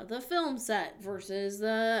the film set versus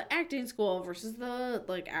the acting school versus the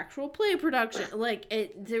like actual play production. Like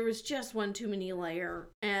there was just one too many layer,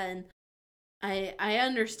 and I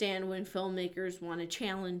understand when filmmakers want to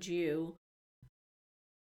challenge you,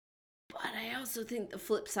 but I also think the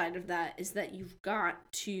flip side of that is that you've got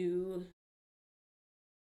to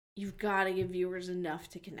give viewers enough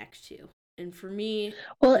to connect to. And for me,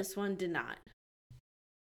 this one did not.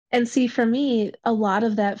 And see, for me, a lot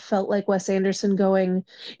of that felt like Wes Anderson going,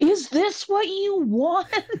 "Is this what you want?"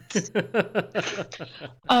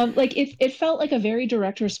 Like it felt like a very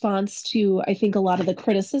direct response to, I think, a lot of the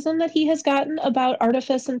criticism that he has gotten about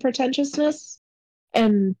artifice and pretentiousness.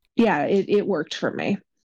 And yeah, it worked for me.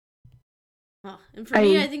 Oh, and for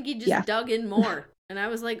me, I think he just dug in more, and I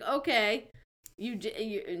was like, okay, you're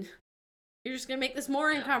just gonna make this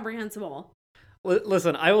more incomprehensible.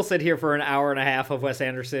 Listen, I will sit here for an hour and a half of Wes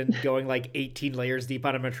Anderson going like 18 layers deep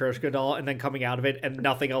on a Matryoshka doll and then coming out of it and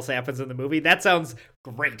nothing else happens in the movie. That sounds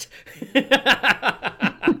great.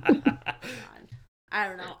 I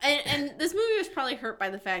don't know. And this movie was probably hurt by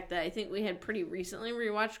the fact that I think we had pretty recently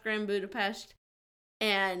rewatched Grand Budapest,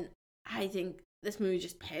 and I think this movie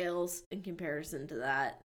just pales in comparison to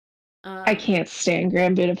that. I can't stand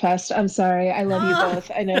Grand Budapest. I'm sorry. I love you both.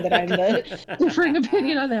 I know that I'm the differing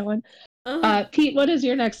opinion on that one. Pete, what is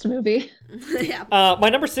your next movie? Yeah. My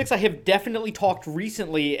number 6, I have definitely talked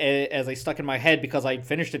recently as I stuck in my head because I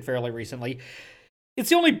finished it fairly recently. It's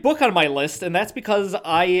the only book on my list, and that's because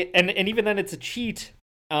and even then it's a cheat.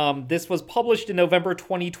 This was published in November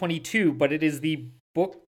 2022, but it is the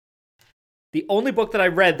only book that I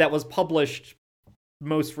read that was published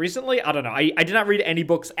most recently. I don't know. I did not read any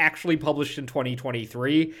books actually published in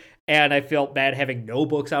 2023, and I felt bad having no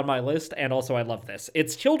books on my list, and also I love this.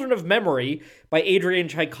 It's Children of Memory by Adrian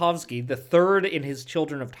Tchaikovsky, the third in his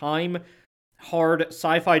Children of Time hard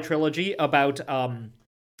sci-fi trilogy about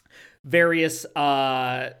various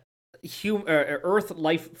Earth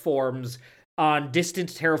life forms on distant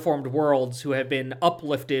terraformed worlds who have been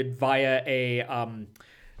uplifted via a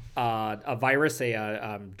virus,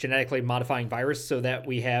 a genetically modifying virus, so that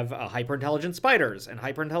we have hyper-intelligent spiders and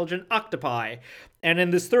hyper-intelligent octopi. And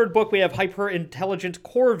in this third book, we have hyper-intelligent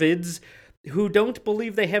corvids who don't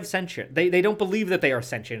believe they have sentient. They don't believe that they are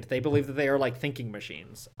sentient. They believe that they are like thinking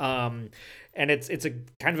machines. And it's a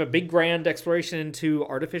kind of a big grand exploration into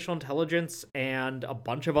artificial intelligence and a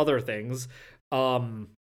bunch of other things.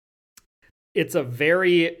 It's a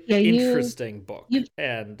very interesting book,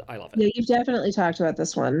 and I love it. Yeah, you've definitely talked about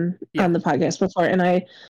this one on the podcast before, and I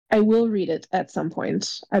will read it at some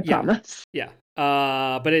point. I promise. Yeah.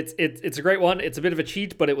 But it's a great one. It's a bit of a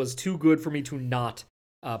cheat, but it was too good for me to not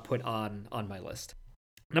put on my list.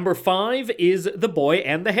 Number 5 is The Boy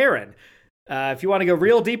and the Heron. If you want to go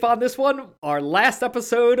real deep on this one, our last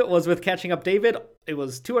episode was with Catching Up David. It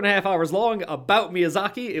was 2.5 hours long about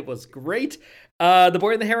Miyazaki. It was great. The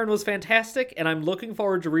Boy and the Heron was fantastic, and I'm looking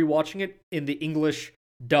forward to rewatching it in the English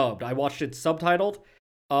dubbed. I watched it subtitled,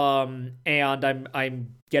 and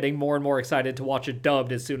I'm getting more and more excited to watch it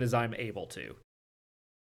dubbed as soon as I'm able to.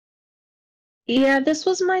 Yeah, this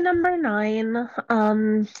was my number 9.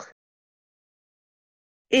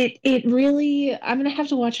 It really, I'm gonna have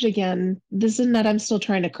to watch it again. This is a nut I'm still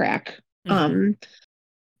trying to crack. Mm-hmm.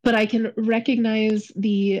 But I can recognize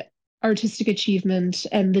the artistic achievement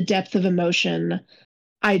and the depth of emotion.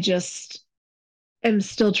 I just am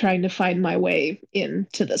still trying to find my way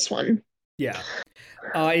into this one. Yeah.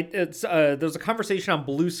 There's a conversation on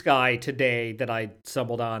Blue Sky today that I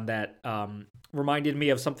stumbled on that reminded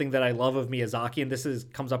me of something that I love of Miyazaki, and this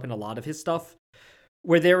comes up in a lot of his stuff,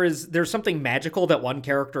 where there's something magical that one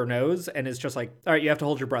character knows, and it's just like, all right, you have to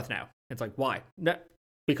hold your breath now. It's like, why? No,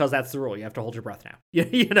 because that's the rule. You have to hold your breath now.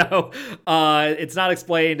 It's not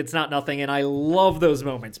explained. It's not nothing. And I love those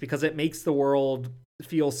moments because it makes the world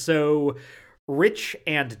feel so rich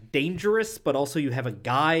and dangerous, but also you have a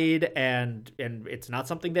guide, and it's not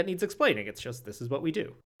something that needs explaining. It's just, this is what we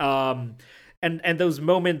do. And those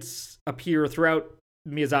moments appear throughout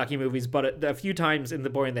Miyazaki movies, but a few times in The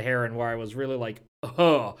Boy and the Heron where I was really like,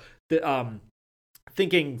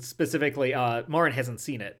 thinking specifically, Marin hasn't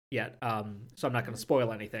seen it yet, so I'm not going to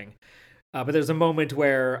spoil anything. But there's a moment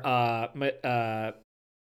where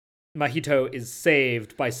Mahito is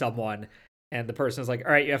saved by someone, and the person is like,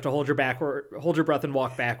 all right, you have to hold your breath and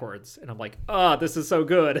walk backwards. And I'm like, this is so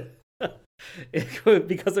good.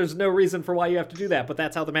 Because there's no reason for why you have to do that, but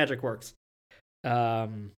that's how the magic works. Yeah,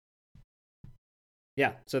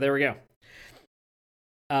 so there we go.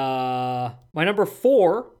 My number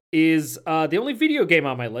 4 is the only video game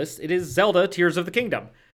on my list. It is Zelda Tears of the Kingdom.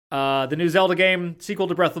 The new Zelda game, sequel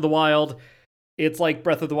to Breath of the Wild. It's like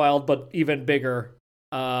Breath of the Wild, but even bigger.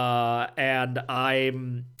 And I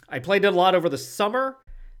played it a lot over the summer,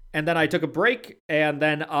 and then I took a break, and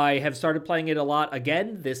then I have started playing it a lot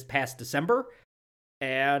again this past December.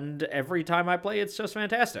 And every time I play, it's just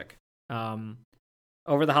fantastic.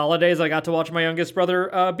 Over the holidays, I got to watch my youngest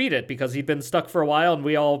brother beat it because he'd been stuck for a while, and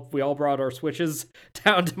we all brought our Switches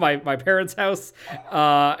down to my parents' house,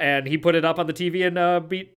 and he put it up on the TV and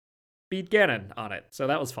beat Ganon on it. So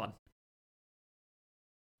that was fun.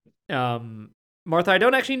 Martha, I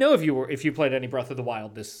don't actually know if you played any Breath of the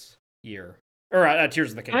Wild this year or Tears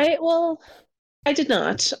of the Kingdom. I did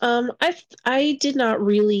not. I did not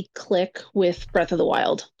really click with Breath of the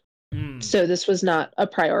Wild. So this was not a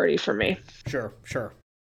priority for me. Sure.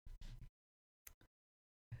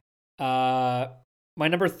 My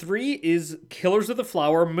number 3 is Killers of the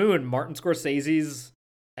Flower Moon, Martin Scorsese's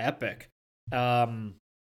epic. Who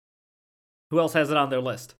else has it on their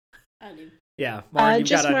list? I do. Yeah, Martin,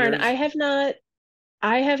 just Martin. I have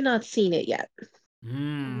not seen it yet.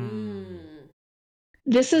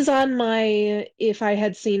 This is on my. If I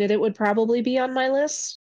had seen it, it would probably be on my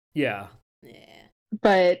list. Yeah.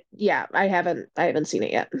 But yeah, I haven't seen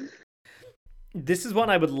it yet. This is one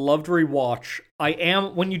I would love to rewatch.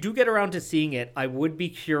 When you do get around to seeing it, I would be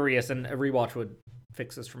curious, and a rewatch would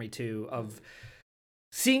fix this for me too, of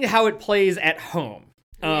seeing how it plays at home.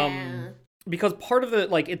 Because part of it,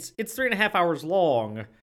 like, it's 3.5 hours long,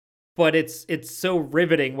 but it's so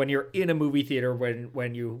riveting when you're in a movie theater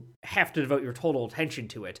when you have to devote your total attention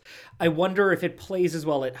to it. I wonder if it plays as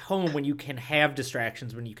well at home when you can have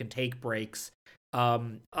distractions, when you can take breaks.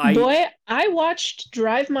 I watched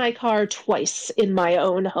Drive My Car twice in my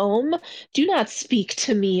own home. Do not speak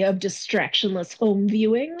to me of distractionless home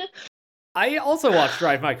viewing. I also watched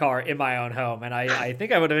Drive My Car in my own home, and I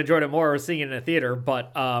think I would have enjoyed it more seeing it in a theater,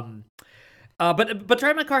 but Drive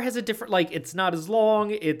My Car has a different, like, it's not as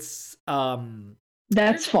long. It's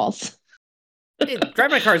That's false.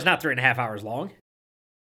 Drive My Car is not 3.5 hours long.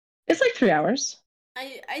 It's like 3 hours.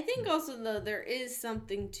 I think also, though, there is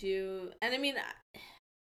something to, and I mean,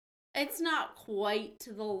 it's not quite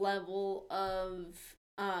to the level of,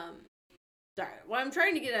 sorry, what I'm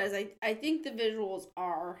trying to get at is I think the visuals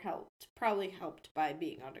are probably helped by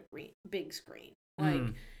being on a big screen. Like,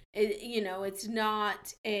 it's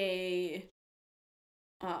not a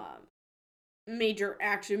major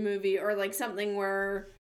action movie or like something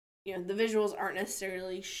where, the visuals aren't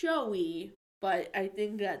necessarily showy. But I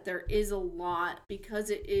think that there is a lot,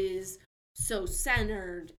 because it is so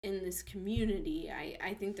centered in this community.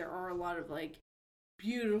 I think there are a lot of, like,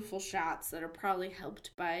 beautiful shots that are probably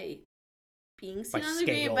helped by being seen on the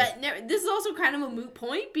screen. But this is also kind of a moot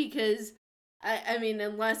point because, I mean,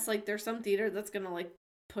 unless, like, there's some theater that's going to, like,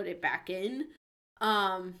 put it back in.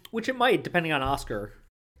 Which it might, depending on Oscar.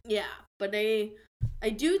 Yeah, but I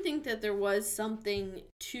do think that there was something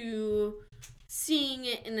to seeing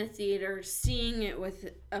it in a theater, seeing it with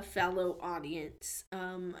a fellow audience.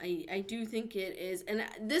 I do think it is. And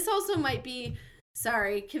this also might be,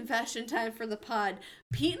 sorry, confession time for the pod.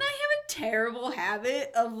 Pete and I have a terrible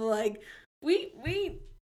habit of, like, we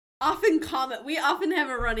often have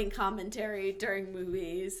a running commentary during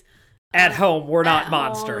movies. At home, we're not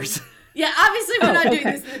monsters. Yeah, obviously we're not doing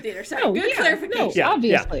this in the theater. Sorry, good clarification. No,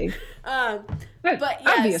 obviously. But yeah,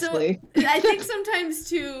 obviously. So I think sometimes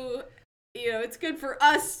too, it's good for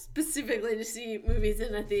us specifically to see movies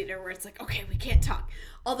in a theater where it's like, okay, we can't talk.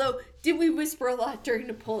 Although, did we whisper a lot during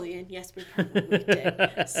Napoleon? Yes, we probably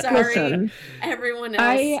did. Sorry, everyone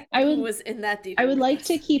else who was in that theater. I would like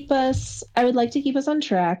to keep us on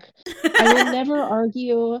track. I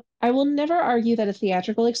will never argue that a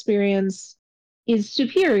theatrical experience is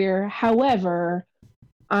superior. However,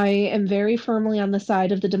 I am very firmly on the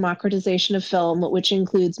side of the democratization of film, which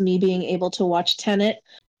includes me being able to watch Tenet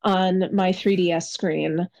on my 3DS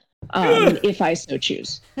screen, if I so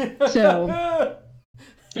choose. So,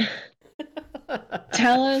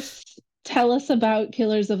 tell us about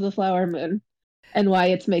Killers of the Flower Moon and why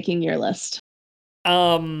it's making your list.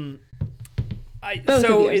 Since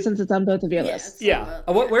it's on both of your lists. Yeah.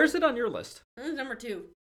 Where's it on your list? It was number 2.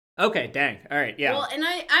 Okay, dang. All right, yeah. Well, and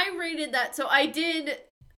I rated that, so I did.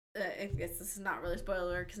 I guess this is not really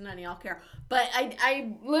spoiler because none of y'all care. But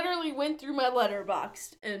I literally went through my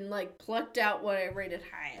letterboxd and, like, plucked out what I rated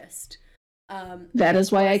highest. That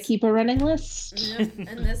is why I keep a running list. Yep,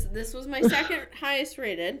 and this was my second highest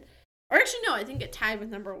rated. Or actually, no, I think it tied with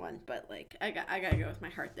number 1. But, like, I gotta go with my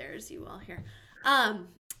heart there, as you all hear. I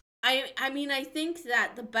mean, I think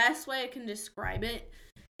that the best way I can describe it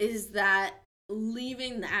is that,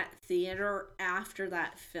 leaving that theater after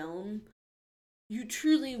that film, you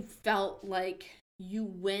truly felt like you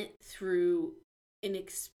went through an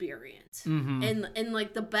experience. And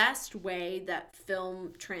like the best way that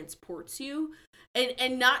film transports you,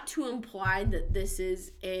 and not to imply that this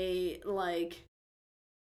is a, like,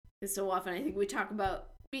 so often I think we talk about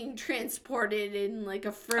being transported in like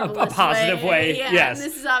a frivolous a positive way. Yeah, yes. And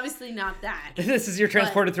this is obviously not that. This is, you're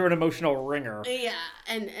transported through an emotional ringer. Yeah,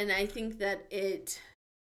 and I think that it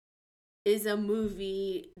is a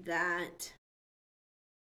movie that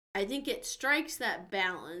I think it strikes that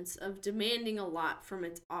balance of demanding a lot from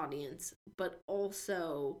its audience, but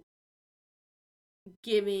also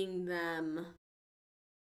giving them,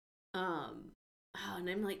 and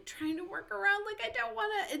I'm like trying to work around, like, I don't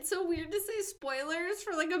want to, it's so weird to say spoilers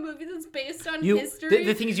for like a movie that's based on history.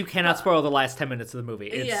 The thing is, you cannot spoil the last 10 minutes of the movie.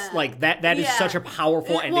 It's like that is such a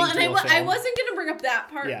powerful ending to a film. I wasn't going to bring up that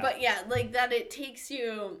part, but like that it takes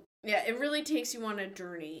you, it really takes you on a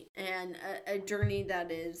journey, and a journey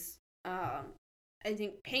that is, I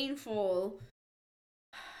think, painful.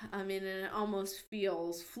 I mean, and it almost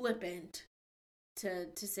feels flippant to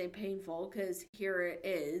say painful, because here it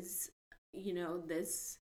is, you know,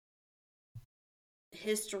 this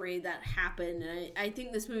history that happened. And I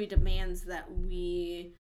think this movie demands that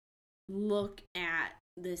we look at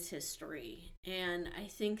this history. And I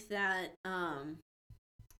think that, I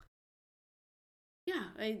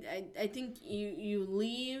think you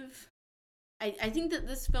leave. I think that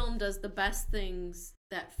this film does the best things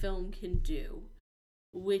that film can do,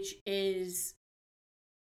 which is,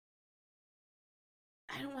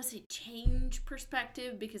 I don't want to say change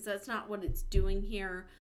perspective, because that's not what it's doing here,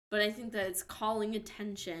 but I think that it's calling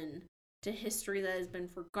attention to history that has been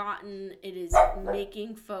forgotten. It is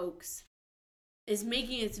making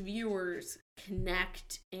its viewers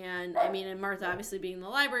connect. And I mean, and Martha, obviously being in the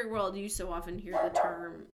library world, you so often hear the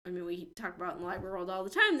term, I mean, we talk about in the library world all the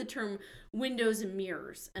time, the term windows and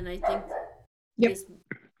mirrors. And I think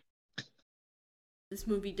this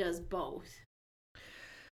movie does both.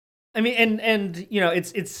 I mean, and you know,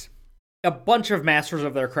 it's a bunch of masters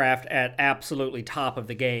of their craft at absolutely top of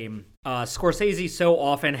the game. Scorsese so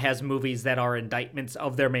often has movies that are indictments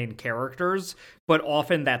of their main characters, but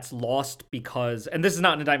often that's lost because, and this is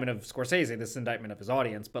not an indictment of Scorsese, this is an indictment of his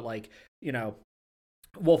audience, but like, you know,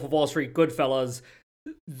 Wolf of Wall Street, Goodfellas,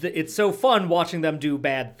 it's so fun watching them do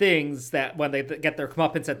bad things that when they get their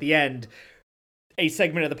comeuppance at the end, a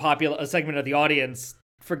segment of the audience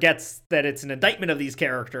forgets that it's an indictment of these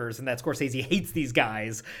characters and that Scorsese hates these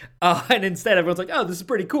guys. And instead everyone's like, oh, this is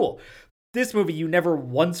pretty cool. This movie, you never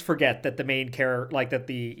once forget that the main character, like that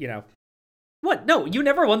the, you know, what? No, you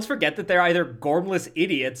never once forget that they're either gormless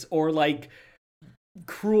idiots or like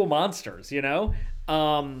cruel monsters, you know?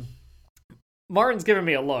 Martin's giving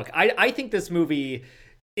me a look. I think this movie,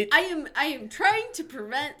 I am trying to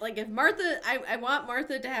prevent, like, if Martha, I want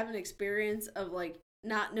Martha to have an experience of like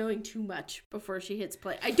not knowing too much before she hits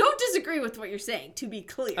play. I don't disagree with what you're saying, to be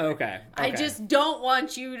clear. Okay. I just don't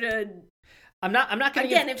want you to. I'm not going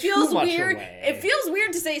to give it feels too much weird. away. It feels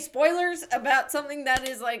weird to say spoilers about something that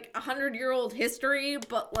is like 100-year-old history,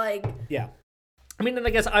 but like. Yeah. I mean, and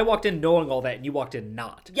I guess I walked in knowing all that, and you walked in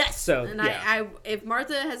not. Yes. So, and yeah. I if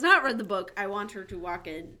Martha has not read the book, I want her to walk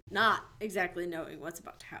in not exactly knowing what's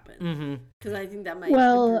about to happen, because I think that might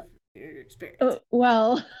improve your experience. And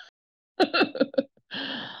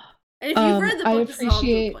if you've read the book, this is all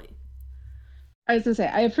good point. I was gonna say,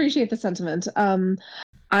 I appreciate the sentiment.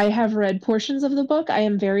 I have read portions of the book. I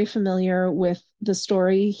am very familiar with the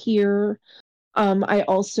story here. I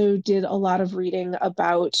also did a lot of reading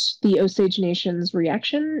about the Osage Nation's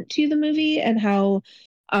reaction to the movie and how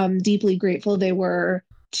deeply grateful they were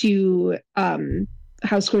to how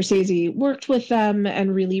Scorsese worked with them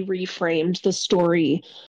and really reframed the story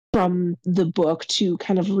from the book to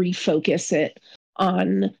kind of refocus it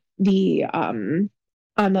on the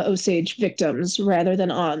Osage victims rather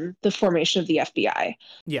than on the formation of the FBI.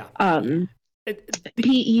 Yeah.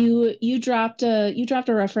 Pete, you dropped a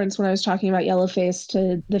reference when I was talking about Yellowface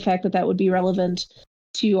to the fact that would be relevant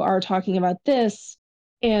to our talking about this,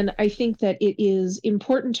 and I think that it is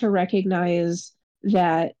important to recognize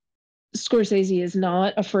that Scorsese is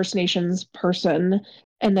not a First Nations person,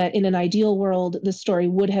 and that in an ideal world, the story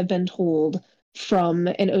would have been told from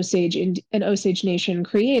an Osage Nation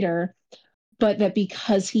creator, but that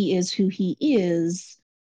because he is who he is,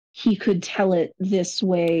 he could tell it this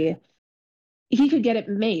way. He could get it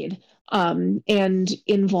made and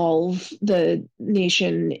involve the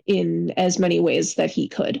nation in as many ways that he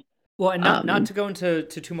could. Well, and not to go into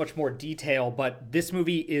too much more detail, but this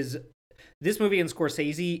movie is this movie and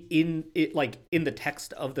Scorsese in the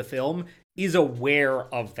text of the film is aware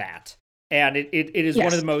of that. And it is Yes.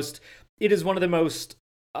 one of the most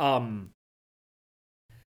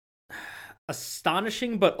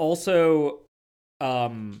astonishing, but also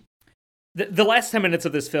the last 10 minutes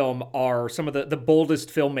of this film are some of the boldest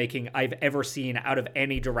filmmaking I've ever seen out of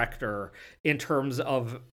any director in terms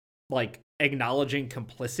of like acknowledging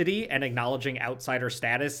complicity and acknowledging outsider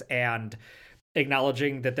status and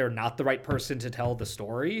acknowledging that they're not the right person to tell the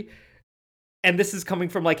story. And this is coming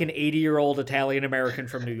from like an 80-year-old Italian American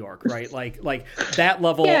from New York, right? Like that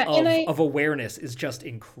level of awareness is just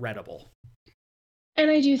incredible. And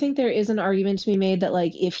I do think there is an argument to be made that,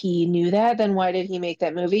 like, if he knew that, then why did he make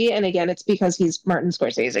that movie? And again, it's because he's Martin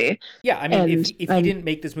Scorsese. Yeah, I mean, if he didn't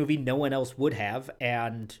make this movie, no one else would have.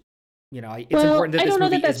 And, you know, it's important that this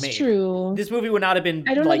movie is made. True. This movie would not have been,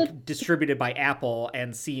 distributed by Apple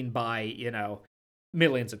and seen by, you know,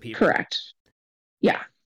 millions of people. Correct. Yeah.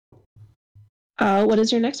 What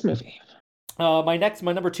is your next movie? My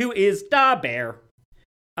number 2 is Da Bear.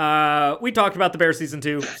 We talked about The Bear season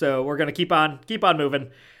 2, so we're gonna keep on moving.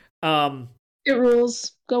 It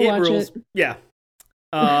rules. Go watch it. Yeah.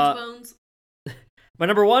 My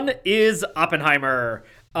number 1 is Oppenheimer.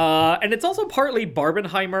 And it's also partly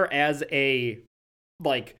Barbenheimer as a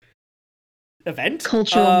like event,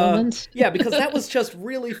 cultural moment. Yeah, because that was just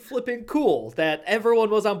really flipping cool that everyone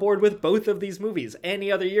was on board with both of these movies.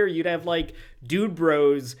 Any other year you'd have like dude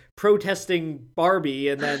bros protesting Barbie,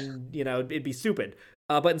 and then, you know, it'd be stupid.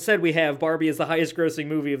 But instead we have Barbie as the highest grossing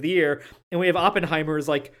movie of the year, and we have Oppenheimer as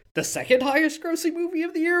like the second highest grossing movie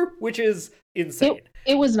of the year, which is insane.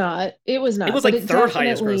 It was not. It was like third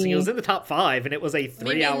highest grossing. It was in the top 5, and it was a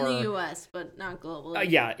 3-hour. Maybe in the US, but not globally.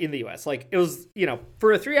 Yeah, in the US. Like, it was, you know,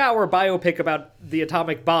 for a 3-hour biopic about the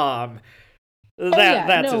atomic bomb,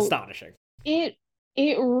 that's astonishing. It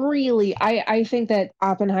really, I think that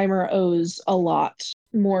Oppenheimer owes a lot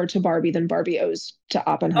more to Barbie than Barbie owes to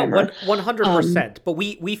Oppenheimer. 100%. But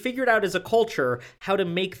we figured out as a culture how to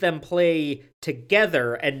make them play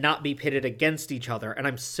together and not be pitted against each other. And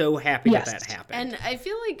I'm so happy that happened. And I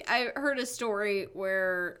feel like I heard a story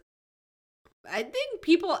where I think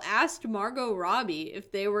people asked Margot Robbie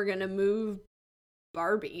if they were going to move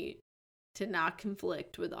Barbie to not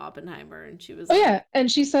conflict with Oppenheimer. And she was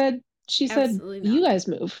and she said, you guys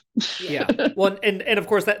move. Yeah. Well, and of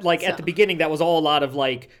course that at the beginning that was all a lot of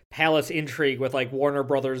like palace intrigue with like Warner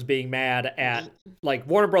Brothers being mad at like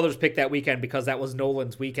Warner Brothers picked that weekend because that was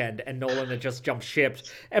Nolan's weekend and Nolan had just jumped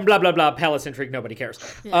shipped and blah blah blah. Palace intrigue, nobody cares.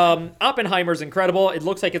 Yeah. Oppenheimer's incredible. It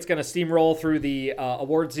looks like it's going to steamroll through the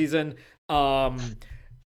award season. I've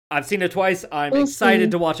seen it twice. I'm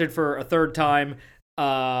excited to watch it for a third time.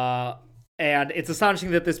 And it's astonishing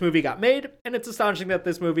that this movie got made, and it's astonishing that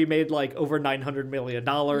this movie made like over $900 million,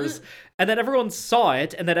 and that everyone saw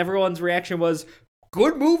it, and that everyone's reaction was,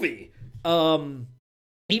 good movie. Even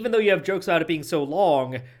though you have jokes about it being so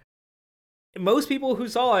long, most people who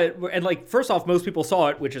saw it, and like, first off, most people saw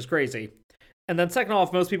it, which is crazy. And then second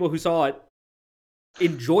off, most people who saw it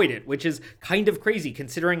enjoyed it, which is kind of crazy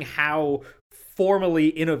considering how formally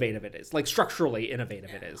innovative it is, like structurally innovative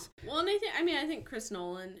it is. Well, and I think Chris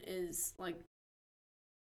Nolan is like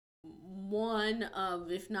one of,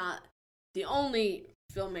 if not the only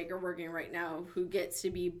filmmaker working right now who gets to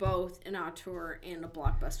be both an auteur and a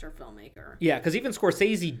blockbuster filmmaker. Yeah, because even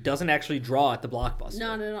Scorsese doesn't actually draw at the blockbuster.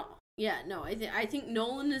 Not at all. Yeah, no, I think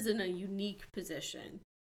Nolan is in a unique position,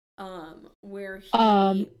 where he.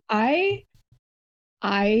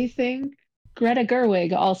 I think Greta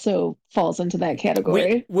Gerwig also falls into that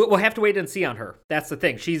category. We'll have to wait and see on her. That's the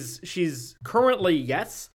thing. She's currently,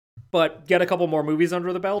 yes, but get a couple more movies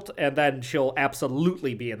under the belt, and then she'll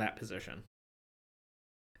absolutely be in that position.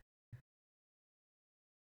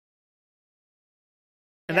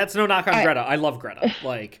 And that's no knock on Greta. I love Greta.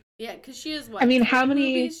 Like, yeah, because she is what? I mean, how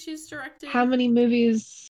many movies she's directed? How many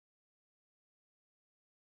movies?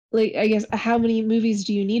 Like, I guess, how many movies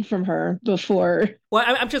do you need from her before? Well,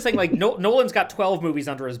 I'm just saying, like, Nolan's got 12 movies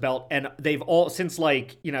under his belt, and they've all, since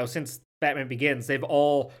Batman Begins, they've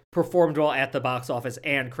all performed well at the box office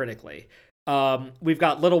and critically. We've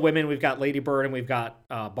got Little Women, we've got Lady Bird, and we've got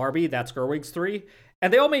Barbie. That's Gerwig's 3.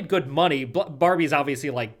 And they all made good money. Barbie's obviously,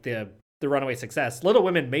 like, the runaway success. Little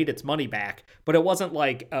Women made its money back, but it wasn't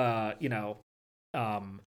like, doing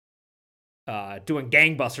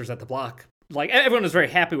gangbusters at the block. Like, everyone was very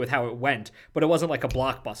happy with how it went, but it wasn't like a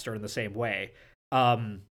blockbuster in the same way.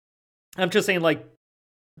 I'm just saying, like,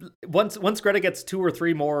 once Greta gets 2 or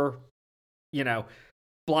 3 more,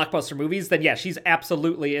 blockbuster movies, then yeah, she's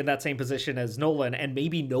absolutely in that same position as Nolan, and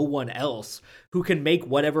maybe no one else, who can make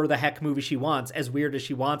whatever the heck movie she wants, as weird as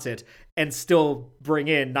she wants it, and still bring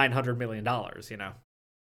in $900 million, you know?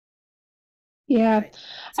 Yeah. Right.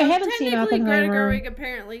 So I haven't seen technically, Greta Oppenheimer. Gerwig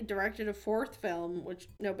apparently directed a fourth film, which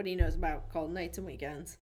nobody knows about, called Nights and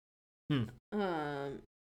Weekends.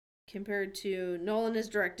 Compared to Nolan has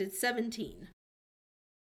directed 17.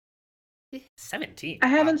 17. I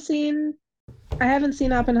haven't seen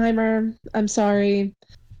Oppenheimer. I'm sorry.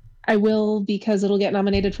 I will, because it'll get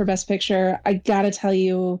nominated for Best Picture. I gotta tell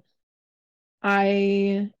you,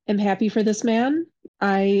 I am happy for this man.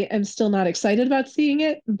 I am still not excited about seeing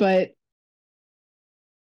it, but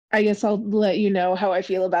I guess I'll let you know how I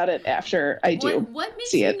feel about it after I do What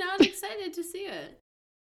makes see you it. not excited to see it?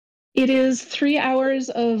 It is 3 hours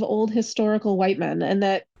of old historical white men, and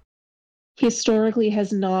that historically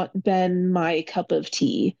has not been my cup of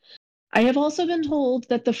tea. I have also been told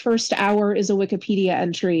that the first hour is a Wikipedia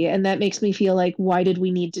entry, and that makes me feel like, why did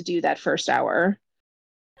we need to do that first hour?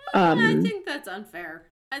 I think that's unfair.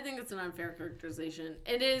 I think it's an unfair characterization.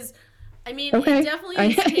 It is, I mean, Okay. it definitely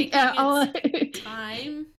is taking Yeah, its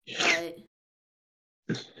time, but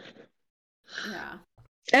yeah.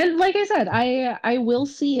 And like I said, I will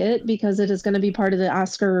see it because it is going to be part of the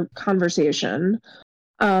Oscar conversation.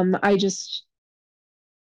 I just,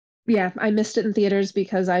 yeah, I missed it in theaters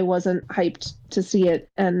because I wasn't hyped to see it,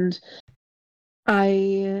 and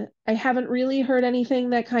I haven't really heard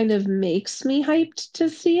anything that kind of makes me hyped to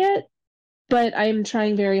see it, but I'm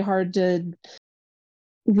trying very hard to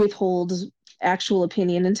withhold actual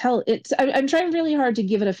opinion until I'm trying really hard to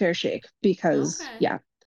give it a fair shake because Okay. yeah.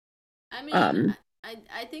 I mean,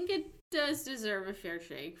 I think it does deserve a fair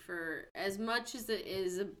shake for as much as it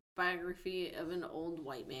is a biography of an old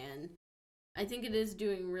white man. I think it is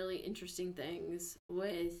doing really interesting things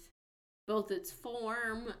with both its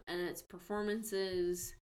form and its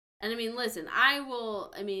performances. And I mean, listen,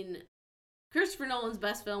 Christopher Nolan's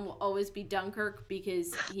best film will always be Dunkirk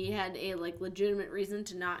because he had a legitimate reason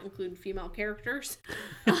to not include female characters.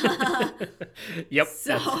 Yep.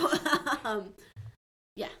 So,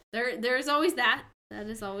 yeah, there's always that. That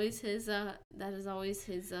is always his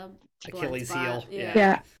Achilles spot. heel.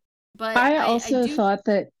 Yeah. But I also thought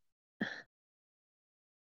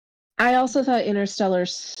Interstellar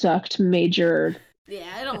sucked major. Yeah,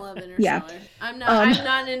 I don't love Interstellar. Yeah. I'm not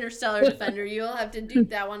an Interstellar defender. You'll have to duke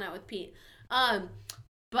that one out with Pete. Yeah,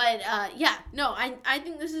 no, I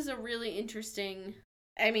think this is a really interesting.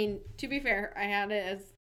 I mean, to be fair, I had it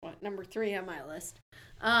as number 3 on my list.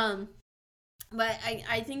 But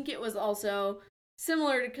I think it was also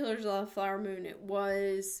similar to Killers of the Flower Moon. It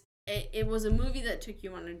was a movie that took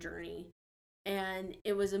you on a journey, and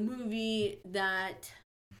it was a movie that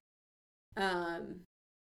I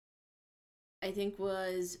think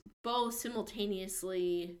was both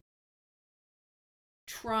simultaneously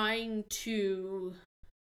trying to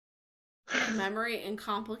commemorate and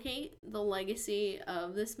complicate the legacy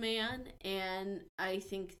of this man, and I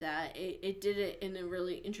think that it did it in a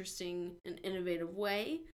really interesting and innovative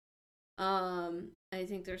way. I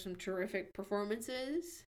think there's some terrific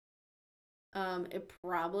performances. It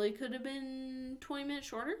probably could have been 20 minutes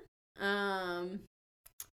shorter.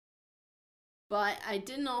 But I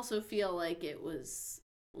didn't also feel like it was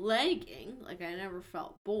lagging. Like, I never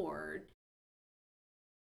felt bored.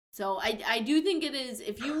 So I do think it is.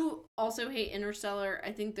 If you also hate Interstellar,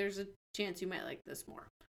 I think there's a chance you might like this more.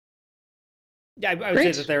 Yeah, I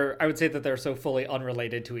would say that they're so fully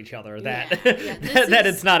unrelated to each other that that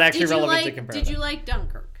it's not actually relevant to compare. Did you like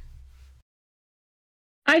Dunkirk?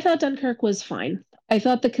 I thought Dunkirk was fine. I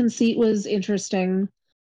thought the conceit was interesting.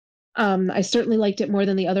 I certainly liked it more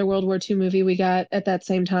than the other World War II movie we got at that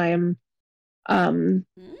same time. Do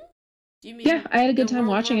you mean yeah, I had a good time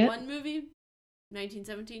watching it. World War I movie,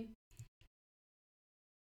 1917.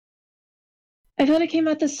 I thought it came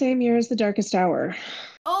out the same year as The Darkest Hour.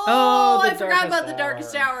 Oh, I forgot about The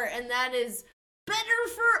Darkest Hour, and that is better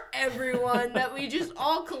for everyone that we just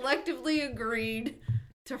all collectively agreed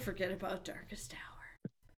to forget about Darkest Hour.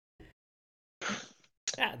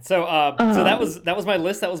 Yeah, so that was my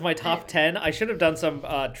list. That was my top 10. I should have done some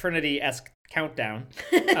Trinity-esque countdown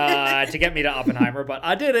to get me to Oppenheimer, but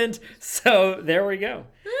I didn't. So there we go.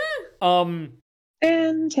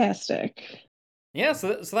 Fantastic. Yeah,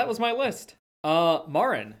 so that was my list.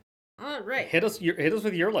 Marin. All right. Hit us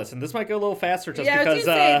with your list, and this might go a little faster just because I was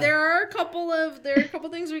gonna say there are a couple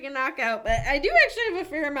things we can knock out, but I do actually have a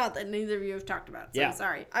fair amount that neither of you have talked about. So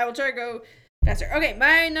sorry. I will try to go faster. Okay,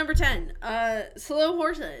 my number 10, Slow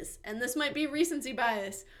Horses, and this might be recency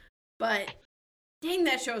bias, but dang,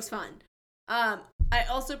 that show is fun. I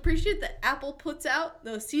also appreciate that Apple puts out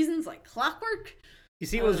those seasons like clockwork. You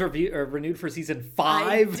see, it was renewed for season 5.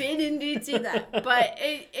 I did indeed see that, but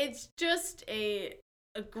it's just a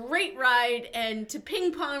great ride, and to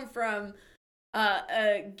ping pong from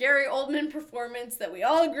a Gary Oldman performance that we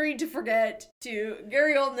all agreed to forget to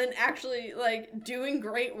Gary Oldman actually like doing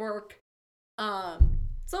great work. Slow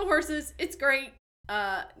Horses, it's great.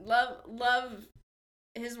 Love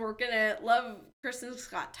his work in it. Love Kristen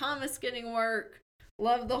Scott Thomas getting work.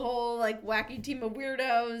 Love the whole like wacky team of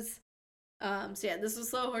weirdos. So yeah, this was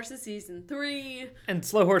Slow Horses season 3. And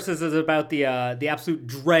Slow Horses is about the absolute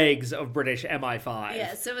dregs of British MI5.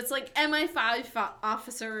 Yeah, so it's like MI5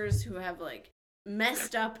 officers who have like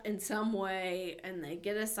messed up in some way, and they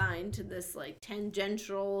get assigned to this like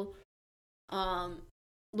tangential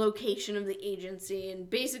location of the agency, and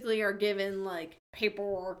basically are given like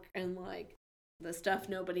paperwork and like the stuff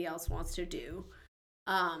nobody else wants to do.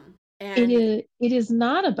 And it is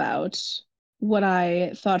not about what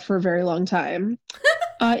I thought for a very long time.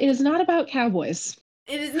 It is not about cowboys.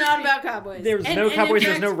 It is not about cowboys. There's no cowboys,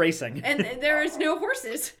 there's no racing. And there is no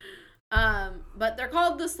horses. But they're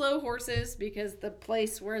called the Slow Horses because the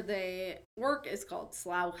place where they work is called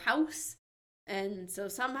Slough House. And so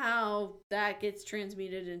somehow that gets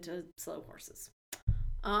transmuted into Slow Horses.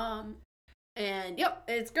 And yep,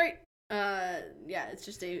 it's great. Yeah, it's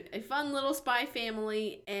just a fun little spy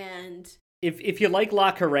family, and if you like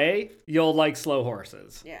La Carré, you'll like Slow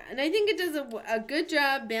Horses. Yeah, and I think it does a good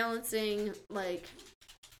job balancing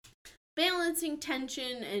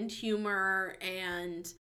tension and humor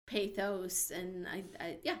and pathos, and I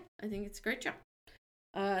think it's a great job.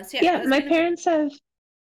 So yeah, my parents have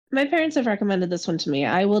recommended this one to me.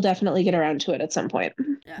 I will definitely get around to it at some point.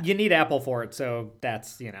 Yeah. You need Apple for it, so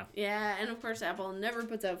that's, Yeah, and of course Apple never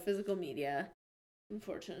puts out physical media,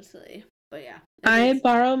 unfortunately. But yeah. I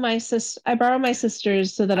borrow my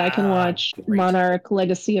sister's so that I can watch great. Monarch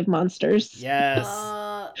Legacy of Monsters. Yes.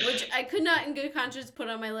 Which I could not in good conscience put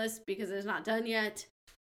on my list because it's not done yet.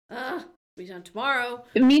 Be done tomorrow.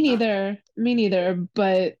 Me neither,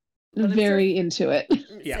 but very into it.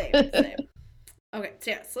 Yeah. Same. Okay,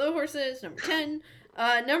 so yeah, Slow Horses, number 10.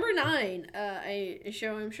 Number 9, a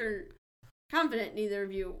show I'm sure confident neither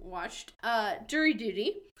of you watched, Jury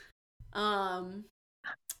Duty.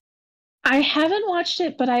 I haven't watched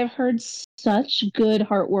it, but I've heard such good,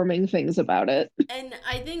 heartwarming things about it. And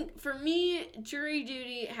I think, for me, Jury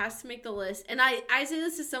Duty has to make the list. And I say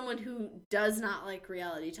this as someone who does not like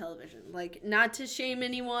reality television. Like, not to shame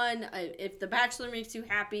anyone. If The Bachelor makes you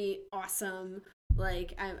happy, awesome.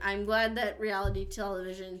 Like, I'm glad that reality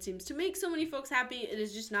television seems to make so many folks happy. It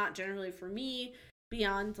is just not generally for me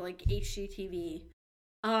beyond, like, HGTV.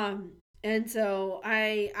 And so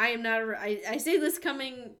I am not I say this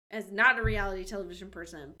coming as not a reality television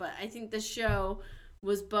person, but I think this show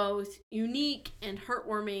was both unique and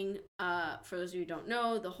heartwarming. For those of you who don't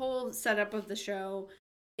know, the whole setup of the show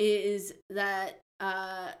is that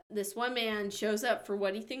this one man shows up for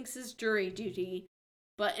what he thinks is jury duty,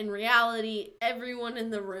 but in reality, everyone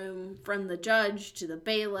in the room, from the judge to the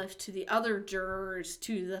bailiff to the other jurors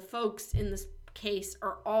to the folks in this case,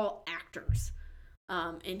 are all actors.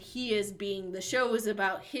 And the show is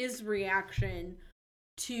about his reaction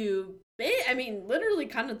to, literally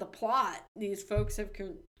kind of the plot these folks have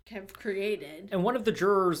created. And one of the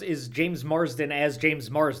jurors is James Marsden as James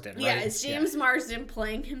Marsden, right? Yeah, it's James Marsden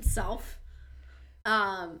playing himself.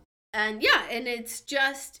 And it's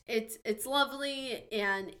just, it's lovely,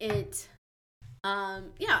 and it,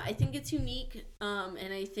 I think it's unique,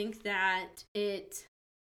 and I think that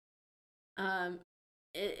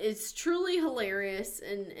it's truly hilarious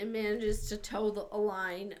and manages to toe a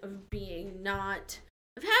line of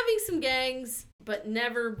having some gangs, but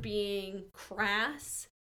never being crass.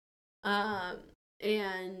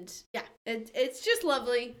 It's just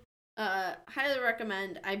lovely. Highly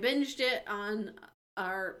recommend. I binged it on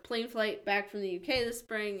our plane flight back from the UK this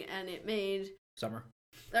spring, and it made summer,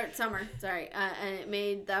 sorry, and it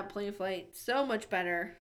made that plane flight so much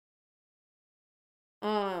better.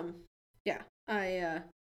 I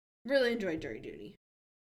really enjoyed Jury Duty.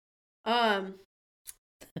 I'm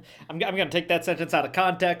gonna take that sentence out of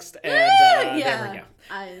context, and there we go.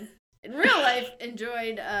 I in real life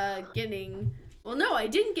enjoyed I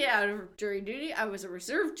didn't get out of Jury Duty. I was a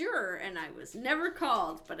reserve juror, and I was never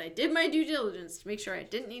called, but I did my due diligence to make sure I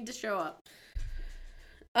didn't need to show up.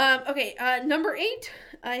 Okay, number 8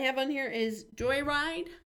 I have on here is Joyride.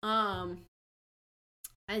 I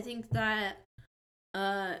think that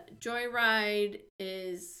Joyride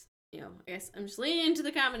is, I guess I'm just leaning into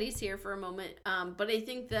the comedies here for a moment, but I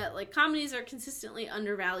think that, like, comedies are consistently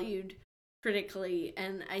undervalued critically,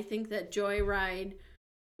 and I think that Joyride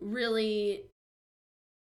really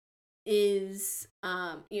is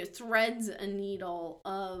threads a needle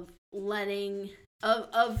of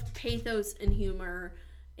pathos and humor,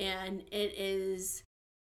 and it is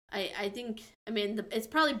I think it's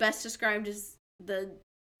probably best described as the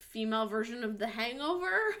female version of The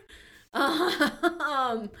Hangover.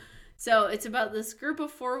 So it's about this group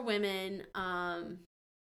of 4 women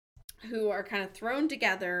who are kind of thrown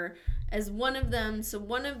together as one of them. So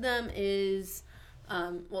one of them is,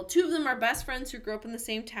 2 of them are best friends who grew up in the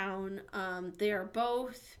same town. They are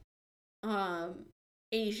both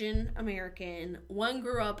Asian American. One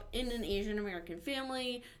grew up in an Asian American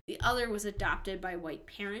family. The other was adopted by white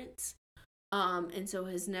parents, and so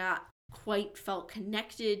has not quite felt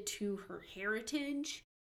connected to her heritage.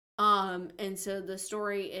 And so the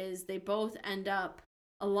story is they both end up,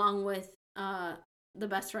 along with the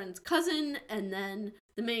best friend's cousin, and then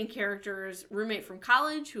the main character's roommate from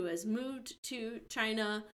college who has moved to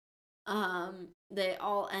China. They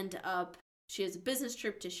all end up, she has a business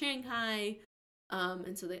trip to Shanghai,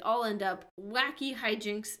 and so they all end up wacky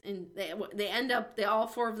hijinks, and they all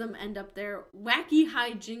 4 of them end up there. Wacky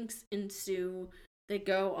hijinks ensue. They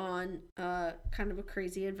go on kind of a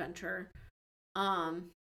crazy adventure.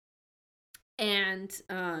 And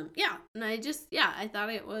I thought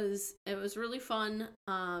it was really fun,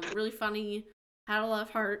 really funny, had a lot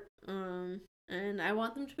of heart, and I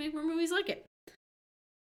want them to make more movies like it.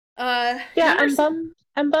 I'm bummed.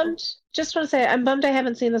 Just want to say, I'm bummed I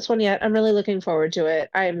haven't seen this one yet. I'm really looking forward to it.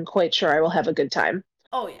 I'm quite sure I will have a good time.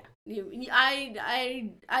 Oh yeah,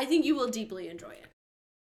 I think you will deeply enjoy it.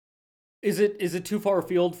 Is it too far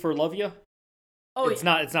afield for Love Ya? Oh, it's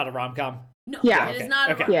not a rom-com. No, yeah, it is not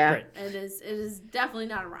a rom-com. Yeah. It is definitely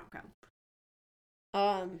not a rom-com.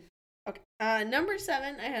 Okay. Number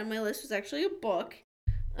 7 I had on my list was actually a book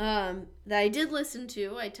that I did listen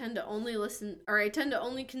to. I tend to only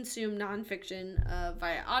consume nonfiction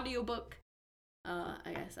via audiobook.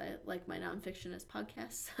 I guess I like my nonfiction as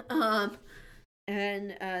podcasts.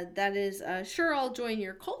 And that is Sure I'll Join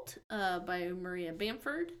Your Cult by Maria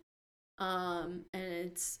Bamford. And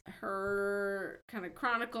it's her kind of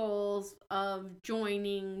chronicles of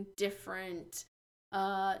joining different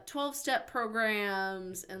 12-step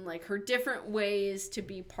programs and like her different ways to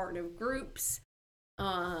be part of groups,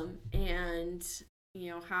 and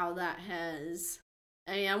how that has,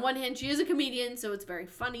 on one hand she is a comedian, so it's very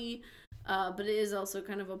funny, but it is also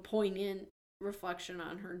kind of a poignant reflection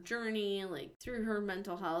on her journey, like through her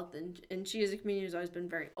mental health, and she as a comedian has always been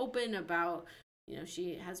very open about,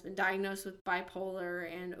 she has been diagnosed with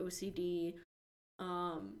bipolar and OCD,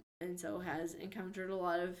 and so has encountered a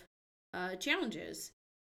lot of challenges.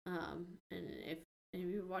 And if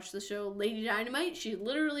you watch the show Lady Dynamite, she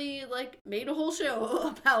literally made a whole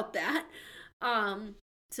show about that.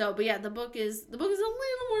 But yeah, the book is a little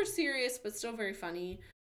more serious, but still very funny.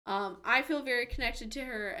 I feel very connected to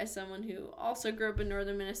her as someone who also grew up in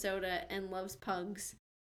northern Minnesota and loves pugs.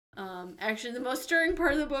 Actually, the most stirring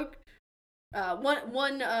part of the book,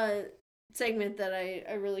 one segment that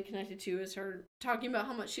I really connected to is her talking about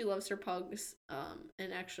how much she loves her pugs,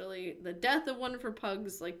 and actually the death of one of her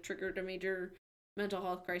pugs triggered a major mental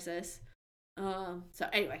health crisis. So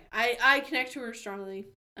anyway, I connect to her strongly,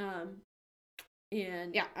 and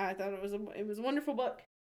yeah, I thought it was a wonderful book.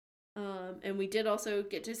 And we did also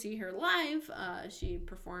get to see her live. She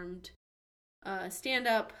performed stand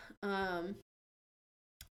up.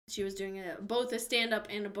 She was doing both a stand up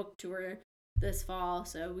and a book tour this fall,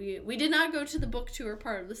 so we did not go to the book tour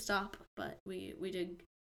part of the stop, but we did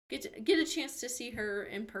get a chance to see her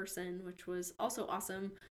in person, which was also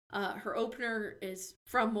awesome. Her opener is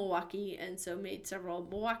from Milwaukee, and so made several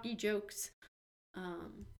Milwaukee jokes.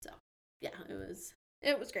 So yeah,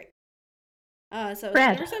 it was great. So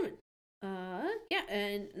number 7.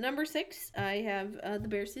 And number 6, I have The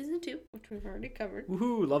Bear Season 2, which we've already covered.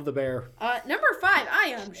 Woohoo, love The Bear. Number 5,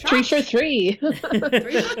 I am shocked. 3 for 3.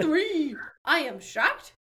 3 for 3. I am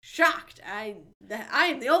shocked. I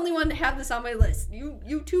am the only one to have this on my list.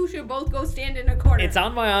 You two should both go stand in a corner. It's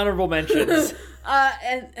on my honorable mentions.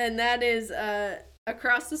 And that is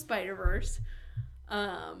Across the Spider-Verse.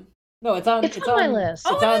 No, it's on my list.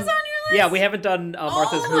 It is on your list? Yeah, we haven't done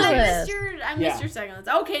Martha's movie. I missed your second list.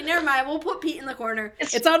 Okay, never mind. We'll put Pete in the corner.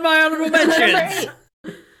 It's on my honorable mentions.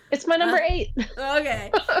 It's my number 8.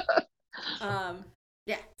 Okay.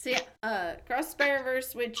 Yeah. So yeah, Across the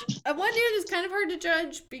Spider-Verse, which on one hand is kind of hard to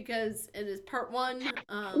judge because it is part 1,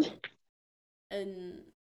 and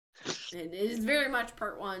it is very much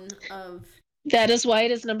part 1 of. That is why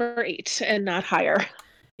it is number 8 and not higher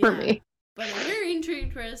for me. But I'm very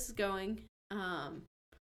intrigued where this is going.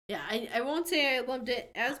 Yeah, I won't say I loved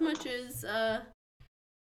it as much as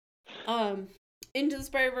Into the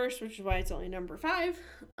Spider-Verse, which is why it's only number 5,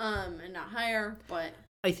 and not higher, but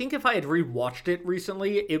I think if I had rewatched it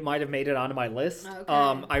recently, it might have made it onto my list.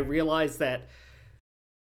 Okay. I realized that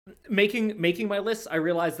making my list, I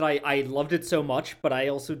realized that I loved it so much, but I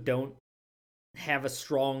also don't have a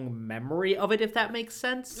strong memory of it, if that makes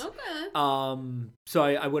sense. Okay. So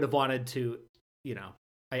I would have wanted to,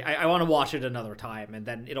 I want to watch it another time, and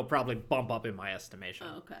then it'll probably bump up in my estimation.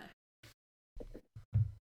 Okay.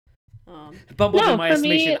 Bump up in my for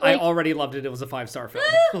estimation. me, I already loved it. It was a 5-star film.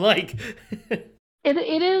 Like it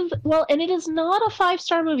is, well, and it is not a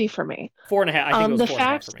 5-star movie for me. 4.5. I think it was The 4.5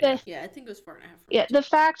 fact for me. that Yeah, I think it was 4.5 for yeah, me. the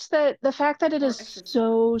fact that it Or is actually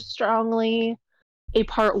so strongly a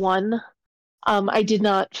part 1, I did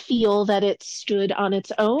not feel that it stood on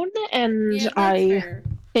its own, and Yeah, that's fair.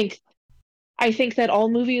 I think that all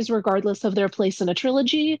movies, regardless of their place in a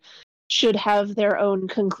trilogy, should have their own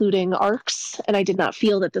concluding arcs, and I did not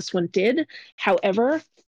feel that this one did. However,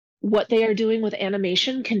 what they are doing with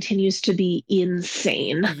animation continues to be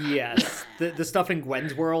insane. Yes, the stuff in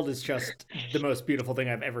Gwen's world is just the most beautiful thing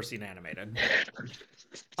I've ever seen animated.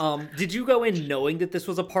 Did you go in knowing that this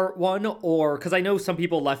was a part 1, or because I know some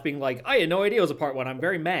people left being like, I had no idea it was a part 1. I'm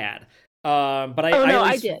very mad. But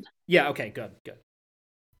I did. Yeah. Okay. Good.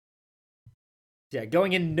 Yeah,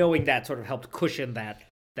 going in knowing that sort of helped cushion that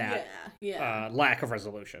lack of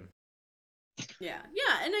resolution. Yeah,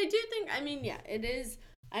 and I do think, it is.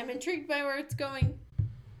 I'm intrigued by where it's going.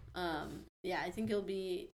 I think it'll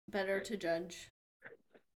be better to judge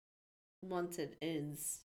once it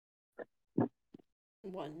is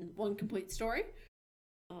one complete story.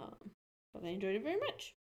 But I enjoyed it very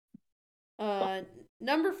much.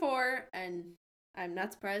 Number 4, and I'm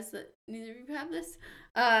not surprised that neither of you have this.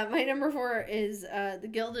 My number 4 is The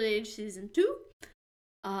Gilded Age Season 2.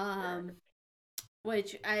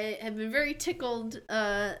 Which I have been very tickled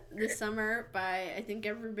this summer by, I think,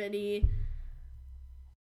 everybody.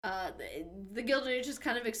 The Gilded Age has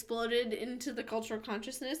kind of exploded into the cultural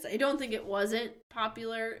consciousness. I don't think it wasn't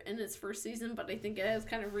popular in its first season, but I think it has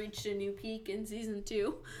kind of reached a new peak in season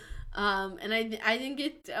 2. And I think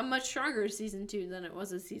it's a much stronger season 2 than it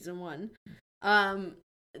was in season 1.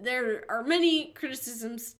 There are many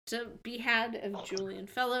criticisms to be had of Julian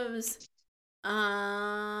Fellows.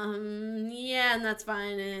 And that's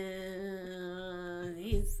fine.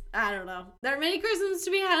 I don't know. There are many criticisms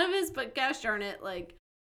to be had of his, but gosh darn it, like.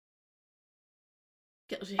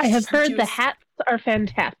 I have heard the hats are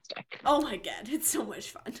fantastic. Oh my god, it's so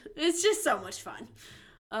much fun. It's just so much fun.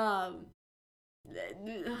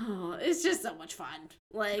 It's just so much fun.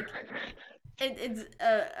 Like, it's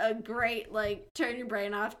a great, like, turn your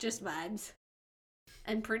brain off, just vibes.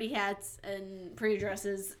 And pretty hats and pretty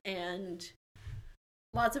dresses and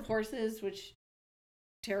lots of horses, which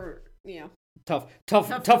tough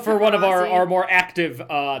for one of our more active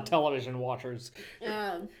television watchers.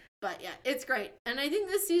 But yeah, it's great, and I think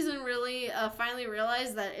this season really finally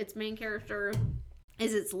realized that its main character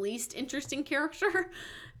is its least interesting character,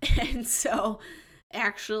 and so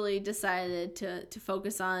actually decided to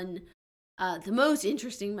focus on the most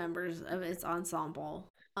interesting members of its ensemble.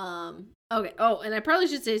 Okay. Oh, and I probably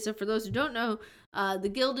should say, so for those who don't know, The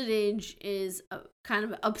Gilded Age is kind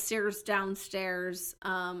of upstairs, downstairs,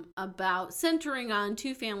 about centering on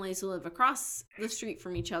 2 families who live across the street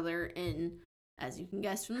from each other in, as you can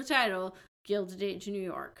guess from the title, Gilded Age, New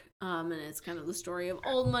York. And it's kind of the story of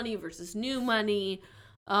old money versus new money.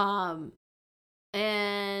 And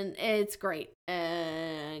it's great.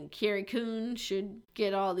 And Carrie Coon should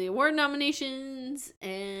get all the award nominations,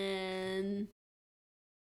 and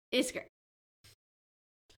it's great.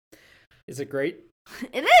 Is it great?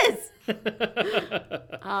 It is!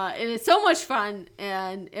 It is so much fun,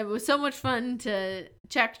 and it was so much fun to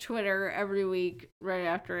check Twitter every week right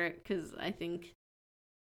after it, because I think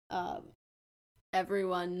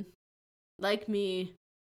everyone, like me,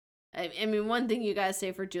 I mean, one thing you guys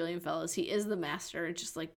say for Julian Fellows, he is the master at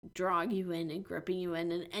just, like, drawing you in and gripping you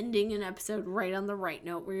in and ending an episode right on the right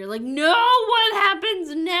note where you're like, no, what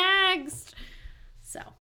happens next? So,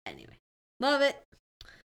 anyway, love it.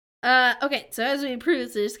 Okay, so as we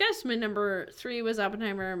previously discussed, my number 3 was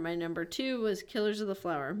Oppenheimer, my number 2 was Killers of the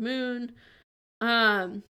Flower Moon,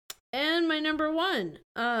 and my number 1,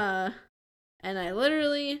 and I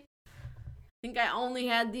literally think I only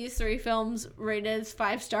had these 3 films rated as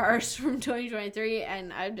 5 stars from 2023,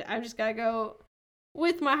 and I just gotta go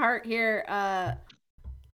with my heart here. The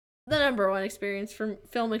number 1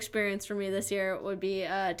 film experience for me this year would be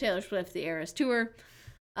Taylor Swift, The Eras Tour.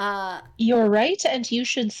 You're right, and you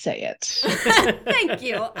should say it. Thank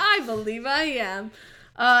you. I believe I am.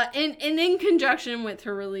 And in conjunction with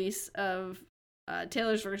her release of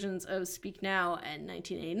Taylor's versions of Speak Now and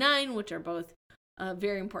 1989, which are both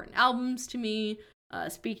very important albums to me.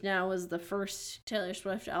 Speak Now was the first Taylor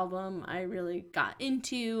Swift album I really got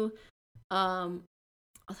into. Although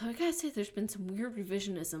I gotta say, there's been some weird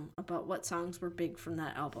revisionism about what songs were big from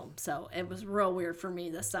that album. So it was real weird for me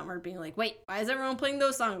this summer being like, wait, why is everyone playing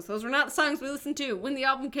those songs? Those were not the songs we listened to when the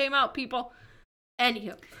album came out, people.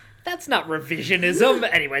 Anywho. That's not revisionism.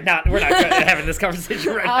 Anyway, we're not having this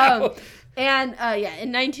conversation right now. And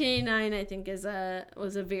in 1989, I think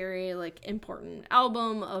was a very like important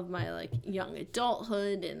album of my like young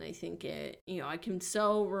adulthood, and I think I can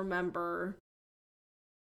so remember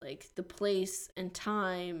like the place and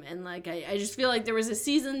time, and like I just feel like there was a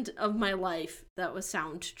season of my life that was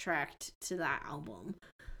soundtracked to that album.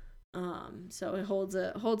 So it holds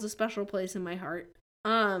a special place in my heart.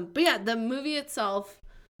 But yeah, the movie itself,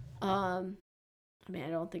 I mean, I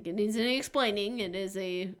don't think it needs any explaining. It is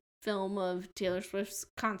a film of Taylor Swift's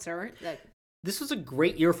concert. This was a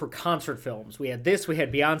great year for concert films. We had this, we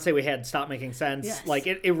had Beyonce, we had Stop Making Sense. Yes. Like,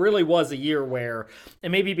 it really was a year where,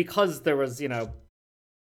 and maybe because there was,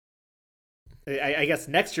 I guess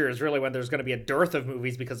next year is really when there's going to be a dearth of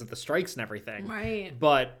movies because of the strikes and everything. Right.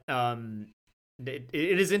 But it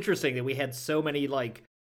is interesting that we had so many, like,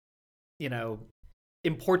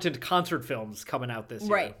 important concert films coming out this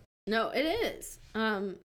year. Right. No, it is.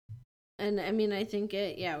 And I mean, I think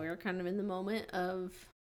we were kind of in the moment of,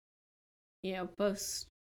 not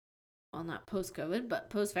post-COVID,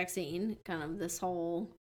 but post-vaccine, kind of this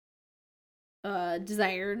whole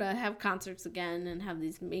desire to have concerts again and have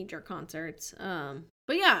these major concerts.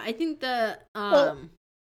 But yeah, I think and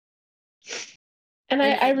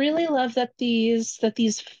I really love that these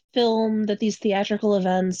theatrical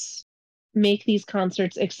events make these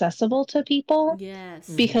concerts accessible to people. Yes.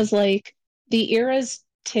 Because like the era's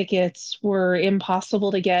tickets were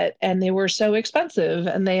impossible to get, and they were so expensive,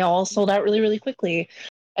 and they all sold out really, really quickly.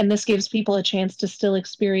 And this gives people a chance to still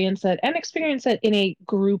experience it in a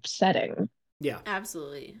group setting. Yeah,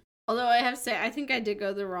 absolutely. Although I have to say, I think I did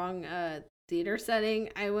go the wrong theater setting.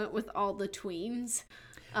 I went with all the tweens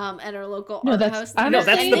at our local art house. They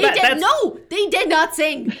did not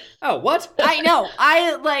sing. Oh, what? I know.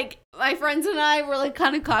 My friends and I were like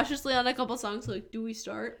kind of cautiously on a couple songs, like, do we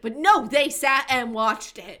start? But no, they sat and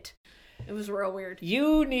watched it. It was real weird.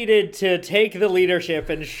 You needed to take the leadership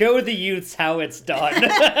and show the youths how it's done. We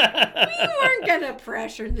weren't gonna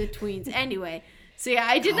pressure the tweens anyway. So yeah,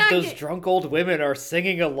 I did not. Those drunk old women are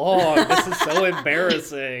singing along. This is so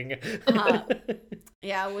embarrassing.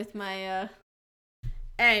 Yeah, with my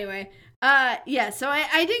Anyway, so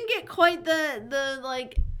I didn't get quite the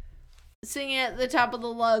like singing at the top of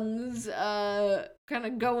the lungs, kind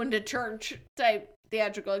of going to church type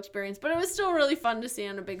theatrical experience, but it was still really fun to see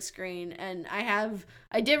on a big screen. And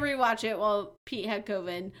I did rewatch it while Pete had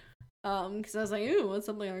COVID, because I was like, ooh, what's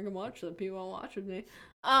something I can watch that Pete won't watch with me?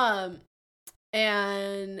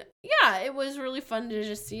 And yeah, it was really fun to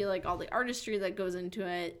just see like all the artistry that goes into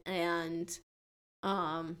it, and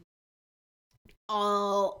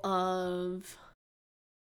all of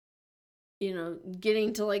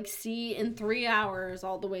getting to like see in 3 hours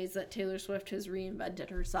all the ways that Taylor Swift has reinvented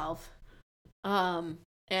herself.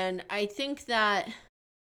 And I think that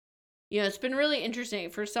it's been really interesting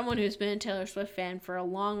for someone who's been a Taylor Swift fan for a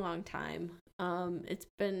long, long time. It's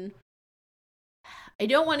been, I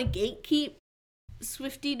don't want to gatekeep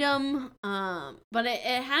Swiftydom, but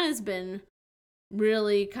it has been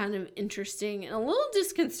really kind of interesting and a little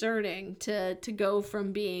disconcerting to go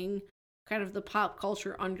from being kind of the pop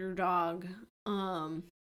culture underdog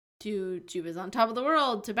to she was on top of the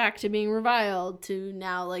world, to back to being reviled, to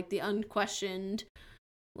now like the unquestioned,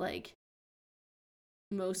 like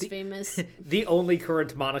most famous, the only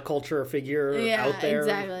current monoculture figure out there.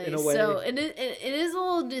 Exactly. In a way. So it is a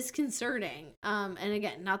little disconcerting. And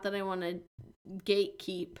again, not that I want to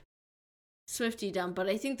gatekeep Swiftydom, but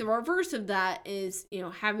I think the reverse of that is,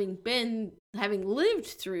 having lived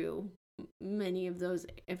through many of those,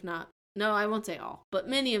 if not, no, I won't say all, but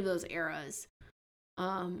many of those eras.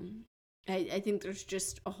 I think there's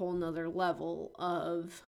just a whole nother level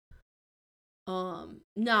of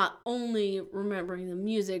not only remembering the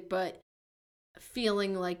music, but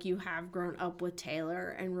feeling like you have grown up with Taylor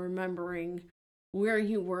and remembering where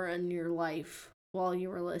you were in your life while you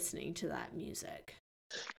were listening to that music.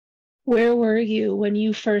 Where were you when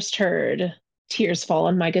you first heard Tears Fall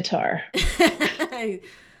on My Guitar?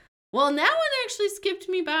 Well, that one actually skipped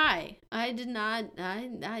me by. I did not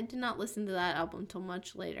listen to that album until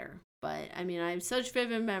much later. But I mean, I have such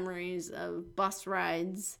vivid memories of bus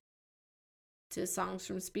rides to songs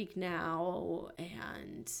from Speak Now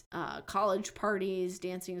and college parties,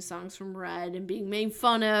 dancing to songs from Red and being made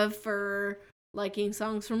fun of for liking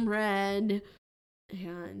songs from Red.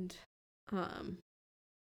 And yeah.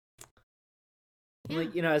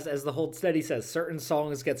 Like, as the Hold Steady says, certain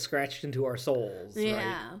songs get scratched into our souls.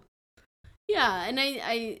 Yeah. Right? Yeah, and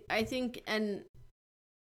I think, and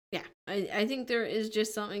yeah, I think there is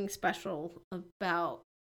just something special about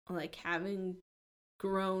like having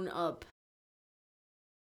grown up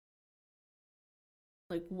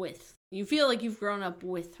like with, you feel like you've grown up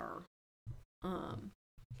with her.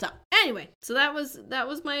 So anyway, so that was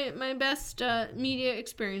my best media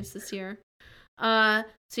experience this year. So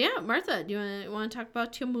yeah, Martha, do you want to talk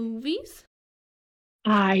about your movies?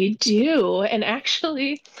 I do. And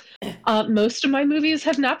actually, most of my movies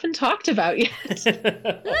have not been talked about yet.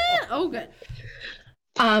 Oh, good.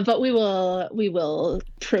 But we will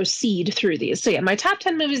proceed through these. So yeah, my top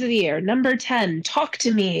 10 movies of the year. Number 10, Talk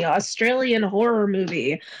to Me, Australian horror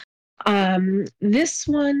movie. This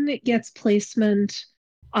one gets placement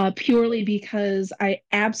purely because I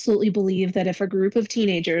absolutely believe that if a group of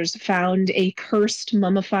teenagers found a cursed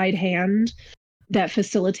mummified hand that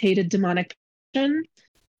facilitated demonic possession,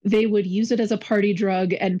 they would use it as a party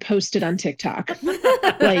drug and post it on TikTok.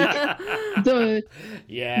 Like the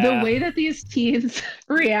way that these teens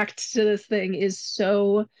react to this thing is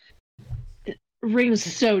rings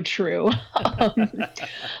so true.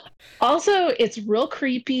 Also, it's real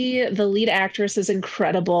creepy. The lead actress is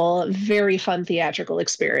incredible. Very fun theatrical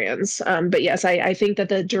experience. But yes, I think that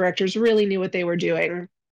the directors really knew what they were doing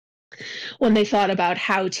when they thought about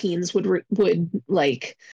how teens would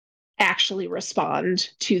like actually respond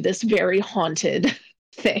to this very haunted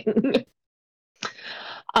thing.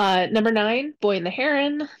 Number 9, Boy and the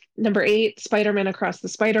Heron. Number 8, Spider-Man Across the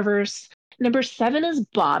Spider-Verse. Number 7 is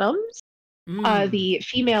Bottoms, the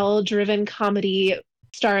female-driven comedy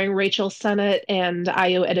starring Rachel Sennett and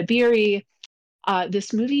Ayo Edebiri.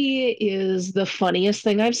 This movie is the funniest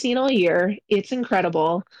thing I've seen all year. It's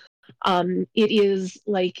incredible. It is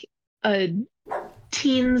like a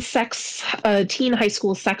teen high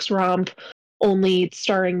school sex romp, only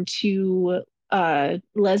starring 2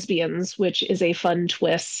 lesbians, which is a fun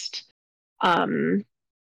twist. Marin,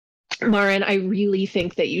 I really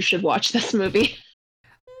think that you should watch this movie.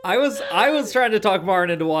 I was trying to talk Marin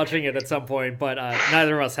into watching it at some point, but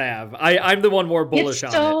neither of us have. I'm the one more bullish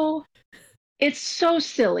on it. It's so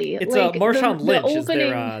silly. It's like Marshawn Lynch opening, is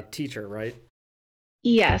their teacher, right?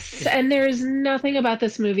 Yes, and there's nothing about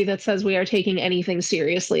this movie that says we are taking anything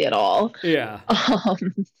seriously at all. Yeah.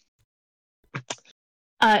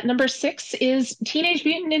 Number 6 is Teenage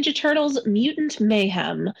Mutant Ninja Turtles Mutant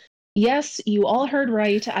Mayhem. Yes, you all heard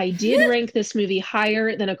right. I did rank this movie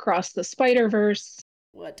higher than Across the Spider-Verse.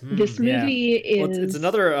 What? This movie is... Well, it's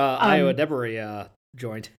another Ayo Edebiri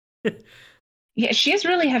joint. Yeah, she is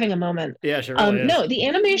really having a moment. Yeah, she really is. No, the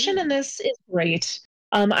animation in this is great.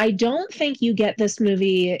 I don't think you get this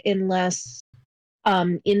movie unless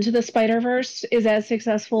Into the Spider-Verse is as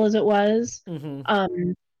successful as it was.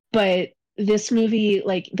 Mm-hmm. But this movie,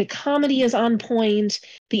 like, the comedy is on point.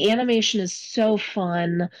 The animation is so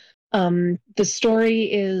fun. The story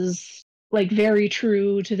is like very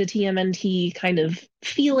true to the TMNT kind of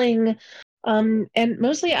feeling. And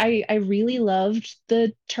mostly I really loved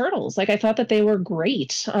the turtles. Like, I thought that they were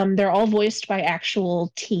great. They're all voiced by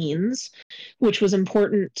actual teens, which was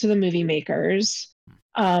important to the movie makers.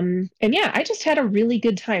 And yeah, I just had a really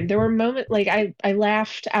good time. There were moments like I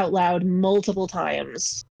laughed out loud multiple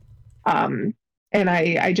times. And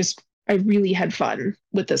I really had fun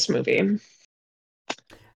with this movie.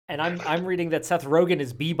 And I'm reading that Seth Rogen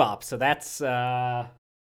is Bebop, so that's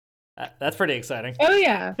pretty exciting. Oh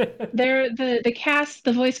yeah,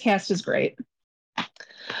 the voice cast is great.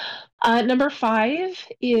 Number 5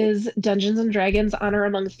 is Dungeons and Dragons: Honor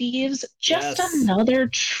Among Thieves. Just another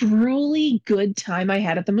truly good time I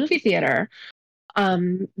had at the movie theater.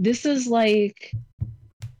 This is like,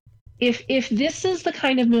 if this is the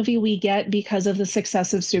kind of movie we get because of the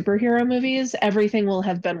success of superhero movies, everything will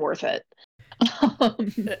have been worth it.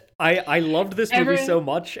 I loved this movie so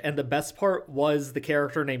much, and the best part was the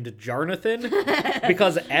character named Jonathan,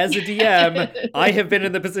 because as a DM, I have been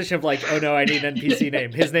in the position of like, oh no, I need an NPC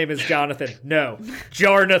name. His name is Jonathan. No,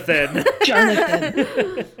 Jarnathan.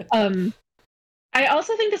 Jonathan. I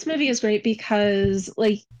also think this movie is great because,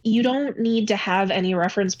 like, you don't need to have any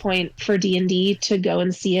reference point for D&D to go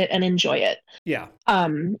and see it and enjoy it. Yeah.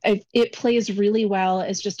 It plays really well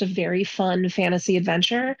as just a very fun fantasy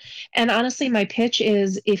adventure. And honestly, my pitch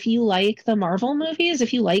is, if you like the Marvel movies,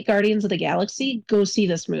 if you like Guardians of the Galaxy, go see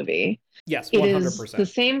this movie. Yes, 100%. It is the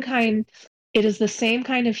same kind. It is the same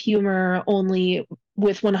kind of humor, only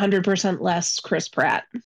with 100% less Chris Pratt.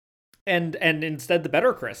 And instead the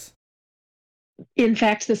better Chris. In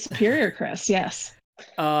fact, the superior Chris, yes.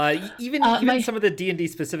 Even some of the D&D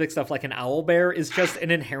specific stuff, like an owl bear, is just an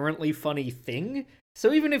inherently funny thing.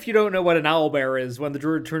 So even if you don't know what an owl bear is, when the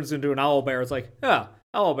druid turns into an owl bear, it's like, yeah,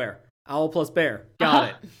 owl bear, owl plus bear, got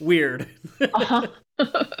it. Weird.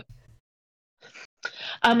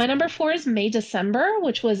 My number 4 is May December,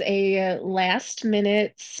 which was a last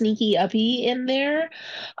minute sneaky uppie in there.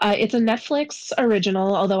 It's a Netflix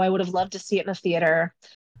original, although I would have loved to see it in a theater.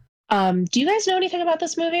 Do you guys know anything about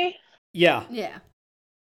this movie? Yeah. Yeah.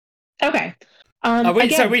 Okay.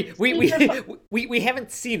 Wait, so again, we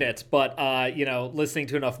haven't seen it, but listening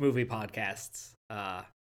to enough movie podcasts,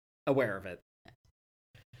 aware of it.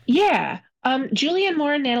 Yeah. Julianne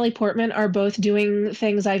Moore and Natalie Portman are both doing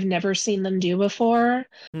things I've never seen them do before.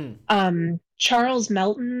 Charles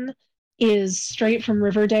Melton is straight from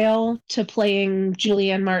Riverdale to playing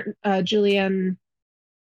Julianne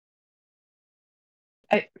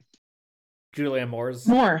Moore's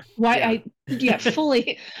Moore. Yeah.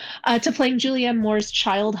 Fully to playing Julianne Moore's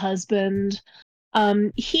child husband.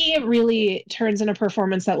 He really turns in a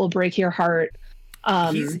performance that will break your heart.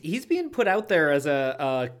 He's being put out there as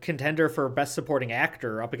a contender for best supporting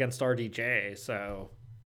actor up against RDJ. So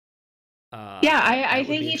I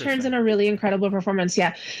think he turns in a really incredible performance.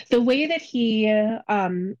 Yeah, the way that he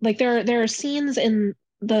like there are scenes in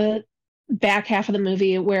the back half of the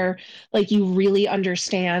movie where like you really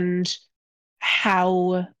understand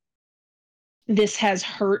how this has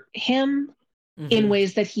hurt him in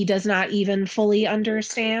ways that he does not even fully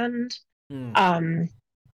understand.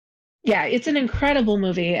 Yeah, it's an incredible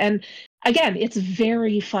movie. And again, it's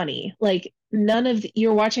very funny. Like,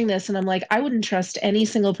 you're watching this, and I'm like, I wouldn't trust any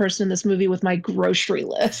single person in this movie with my grocery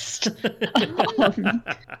list.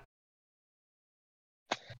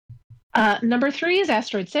 Number 3 is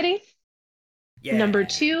Asteroid City. Yeah. Number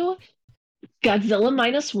 2, Godzilla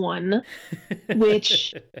 -1,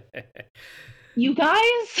 which you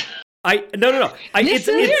guys. No. We are not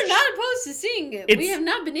opposed to seeing it. We have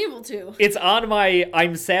not been able to. It's on my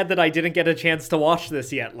I'm sad that I didn't get a chance to watch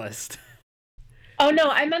this yet list. Oh no,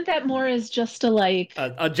 I meant that more as just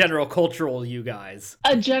a general cultural, you guys.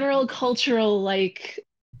 A general cultural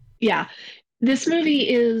yeah. This movie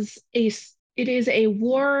is a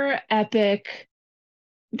war epic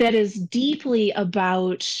that is deeply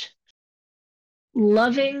about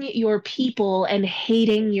loving your people and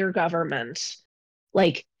hating your government.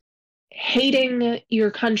 Like hating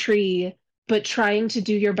your country, but trying to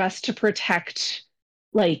do your best to protect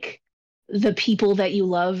the people that you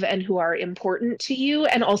love and who are important to you.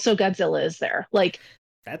 And also Godzilla is there.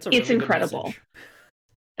 That's it's really incredible.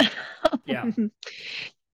 Yeah.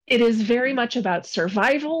 It is very much about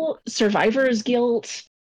survivor's guilt,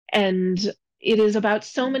 and it is about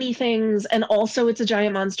so many things. And also it's a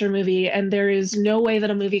giant monster movie. And there is no way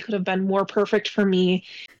that a movie could have been more perfect for me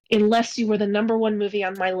unless you were the number 1 movie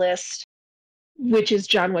on my list, which is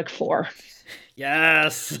John Wick 4.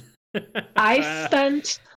 Yes. I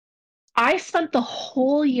spent the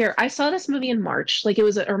whole year. I saw this movie in March,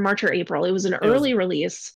 March or April. It was an early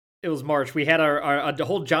release. It was March. We had a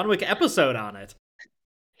whole John Wick episode on it.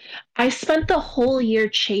 I spent the whole year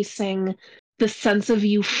chasing the sense of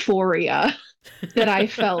euphoria that I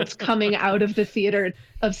felt coming out of the theater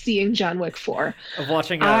of seeing John Wick 4. Of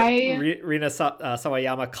watching Rina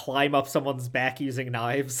Sawayama climb up someone's back using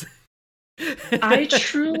knives. I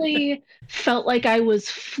truly felt like I was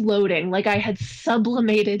floating, like I had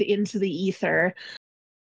sublimated into the ether.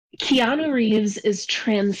 Keanu Reeves is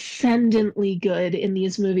transcendently good in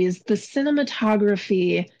these movies. The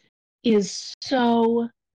cinematography is so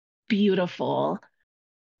beautiful.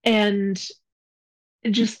 And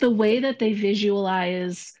just the way that they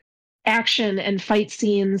visualize action and fight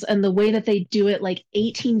scenes and the way that they do it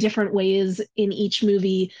 18 different ways in each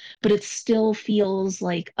movie, but it still feels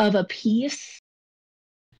like of a piece.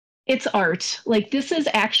 It's art. This is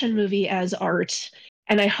action movie as art.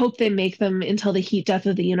 And I hope they make them until the heat death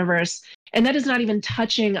of the universe. And that is not even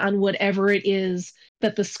touching on whatever it is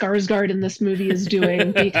that the Skarsgård in this movie is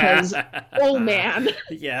doing, because, oh man.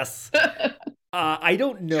 Yes. I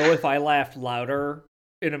don't know if I laughed louder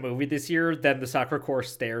in a movie this year than the soccer court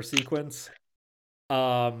stair sequence.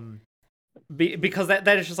 Because that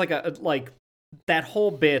is just that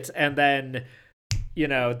whole bit, and then,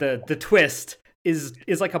 the twist is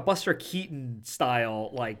like a Buster Keaton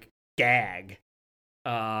style, gag.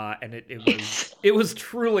 And it was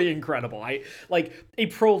truly incredible. I a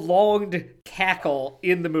prolonged cackle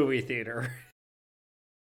in the movie theater.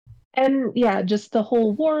 And yeah, just the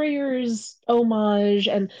whole Warriors homage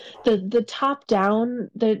and the top down.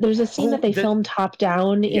 There's a scene that Oh, they filmed top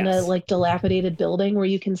down in a yes. like dilapidated building where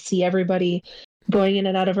you can see everybody going in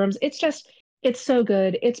and out of rooms. It's so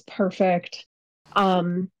good. It's perfect.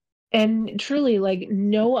 And truly, like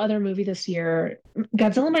no other movie this year,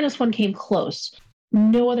 Godzilla minus one came close.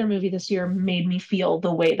 No other movie this year made me feel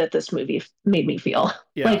the way that this movie made me feel.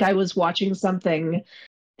 Like Yeah. I was watching something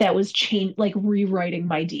that was like rewriting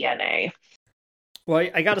my DNA. Well,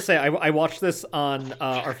 I gotta say, I watched this on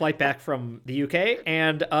our flight back from the UK,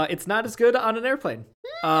 and it's not as good on an airplane.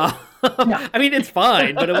 No. I mean, it's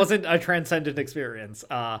fine, but it wasn't a transcendent experience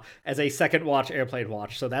as a second watch, airplane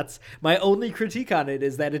watch. So that's my only critique on it,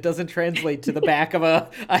 is that it doesn't translate to the back of a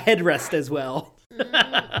headrest as well.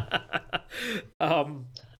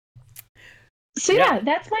 So yeah,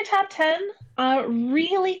 that's my top 10.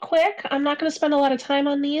 Really quick, I'm not going to spend a lot of time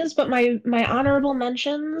on these, but my honorable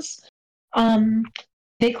mentions.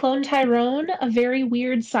 They cloned Tyrone, a very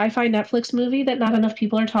weird sci-fi Netflix movie that not enough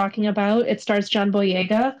people are talking about. It stars John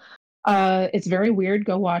Boyega. It's very weird.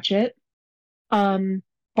 Go watch it.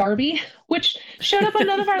 Barbie, which showed up on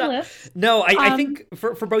none of our lists. No, I think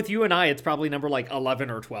for both you and I, it's probably number like 11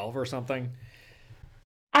 or 12 or something.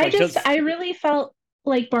 I really felt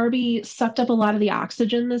like Barbie sucked up a lot of the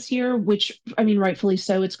oxygen this year, which, I mean, rightfully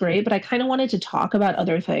so, it's great, but I kind of wanted to talk about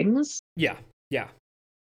other things. Yeah.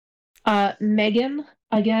 Megan,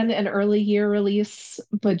 again, an early year release,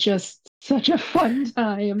 but just such a fun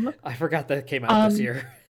time. I forgot that came out this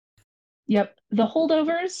year. Yep. The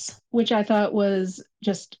Holdovers, which I thought was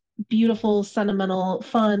just beautiful, sentimental,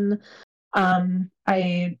 fun.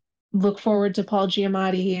 I look forward to Paul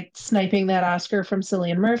Giamatti sniping that Oscar from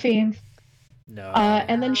Cillian Murphy. No.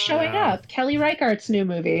 And then Showing Up, Kelly Reichardt's new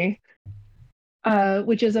movie,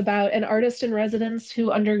 which is about an artist in residence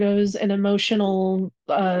who undergoes an emotional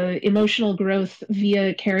growth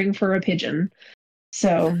via caring for a pigeon.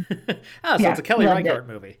 So, so it's a Kelly Reichardt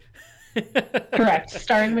movie. Correct.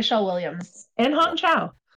 Starring Michelle Williams and Hong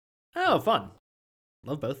Chow. Oh, fun.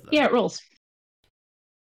 Love both of them. Yeah, it rules.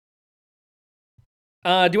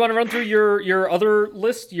 Do you want to run through your other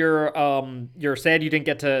list? You're sad you didn't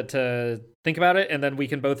get to think about it, and then we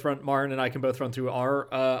can both run, Maren and I can both run through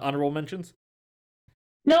our honorable mentions?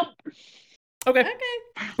 Nope. Okay.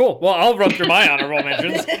 Cool. Well, I'll run through my honorable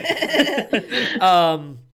mentions.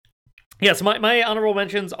 Yes, my honorable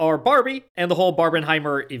mentions are Barbie and the whole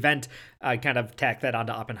Barbenheimer event. I kind of tacked that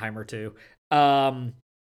onto Oppenheimer too.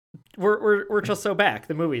 We're just so back.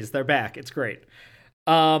 The movies, they're back. It's great.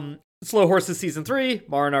 Slow Horses Season 3,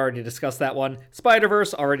 Maren already discussed that one.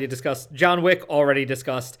 Spider-Verse, already discussed. John Wick, already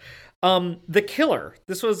discussed. The Killer,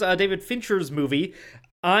 this was David Fincher's movie.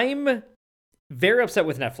 I'm very upset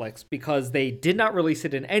with Netflix because they did not release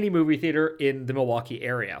it in any movie theater in the Milwaukee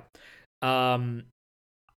area. I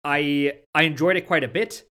enjoyed it quite a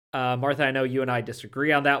bit. Martha, I know you and I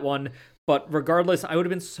disagree on that one, but regardless, I would have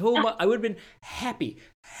been I would have been happy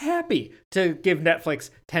to give Netflix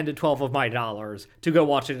 10 to 12 of my dollars to go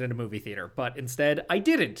watch it in a movie theater, but instead I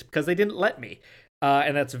didn't because they didn't let me,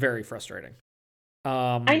 and that's very frustrating.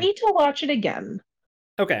 I need to watch it again.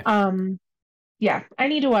 Okay. Yeah, I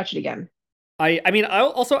need to watch it again. I mean, I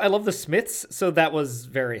love the Smiths, so that was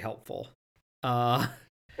very helpful. I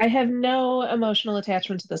have no emotional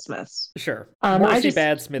attachment to the Smiths. Sure. I just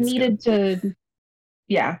bad, Smiths needed good. to.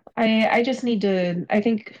 Yeah, I just need to. I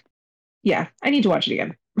think. Yeah, I need to watch it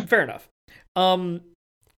again. Fair enough.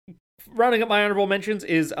 Rounding up my honorable mentions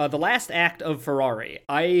is the last act of Ferrari.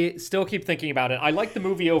 I still keep thinking about it. I like the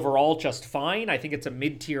movie overall just fine. I think it's a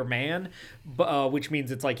mid-tier Man, which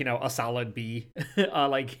means it's like, a solid B.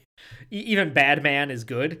 Like, even Bad Man is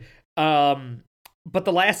good. But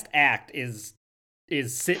the last act is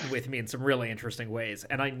sitting with me in some really interesting ways,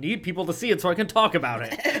 and I need people to see it so I can talk about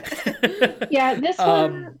it. Yeah, this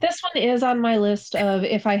one is on my list of,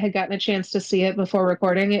 if I had gotten a chance to see it before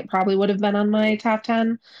recording, it probably would have been on my top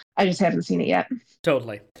 10. I just haven't seen it yet.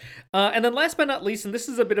 Totally. And then last but not least, and this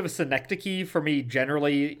is a bit of a synecdoche for me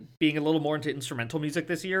generally, being a little more into instrumental music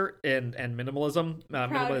this year and minimalism,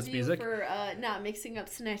 minimalist music. For not mixing up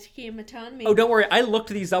synecdoche and metonymy. Oh, don't worry. I looked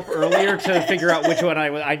these up earlier to figure out which one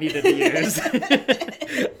I needed to use.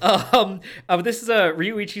 This is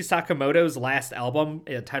Ryuichi Sakamoto's last album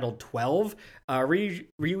titled 12. Ryuichi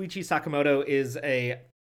Sakamoto is an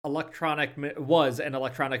electronic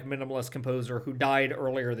minimalist composer who died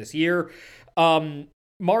earlier this year.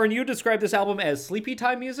 Maren, you described this album as sleepy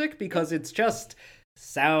time music because it's just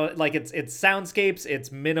it's soundscapes, it's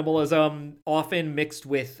minimalism, often mixed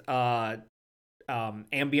with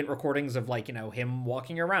ambient recordings of like, him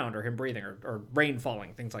walking around or him breathing or rain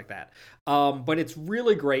falling, things like that. But it's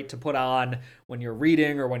really great to put on when you're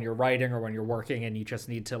reading or when you're writing or when you're working and you just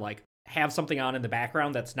need to like have something on in the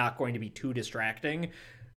background that's not going to be too distracting.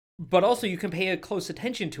 But also you can pay a close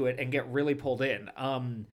attention to it and get really pulled in.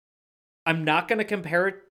 I'm not going to compare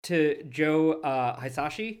it to Joe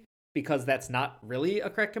Hisashi because that's not really a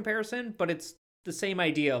correct comparison, but it's the same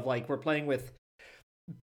idea of like we're playing with,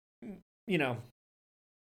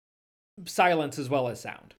 silence as well as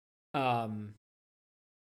sound.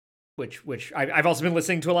 Which I've also been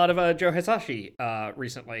listening to a lot of Joe Hisashi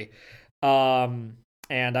recently. And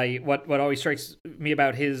what always strikes me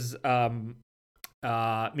about his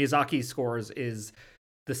Miyazaki scores is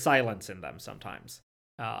the silence in them sometimes,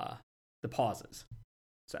 the pauses.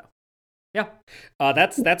 So, yeah,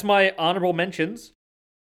 that's my honorable mentions.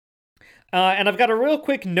 And I've got a real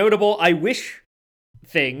quick notable I wish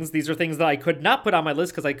things. These are things that I could not put on my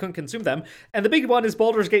list because I couldn't consume them. And the big one is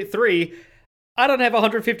Baldur's Gate 3. I don't have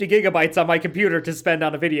 150 gigabytes on my computer to spend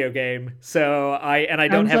on a video game, so I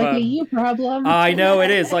don't have like a you problem. I know it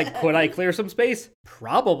is. Like, could I clear some space?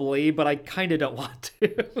 Probably, but I kind of don't want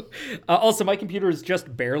to. Also, my computer is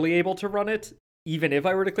just barely able to run it, even if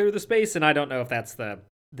I were to clear the space, and I don't know if that's the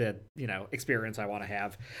experience I want to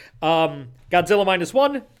have. Godzilla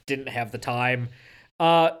 -1, didn't have the time.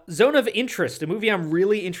 Zone of Interest, a movie I'm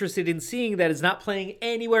really interested in seeing that is not playing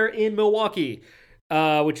anywhere in Milwaukee.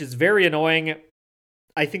 Which is very annoying.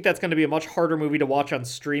 I think that's going to be a much harder movie to watch on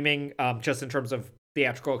streaming, just in terms of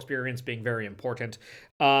theatrical experience being very important.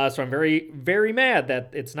 So I'm very, very mad that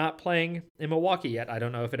it's not playing in Milwaukee yet. I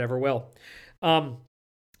don't know if it ever will.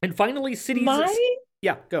 And finally, Cities...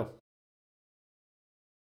 Yeah, go.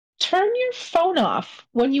 Turn your phone off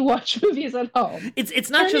when you watch movies at home. It's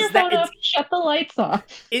not Turn just your that. Phone off, shut the lights off.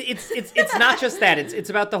 It's not just that. It's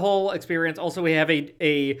about the whole experience. Also, we have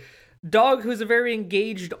a dog who's a very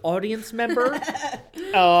engaged audience member,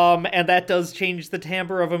 and that does change the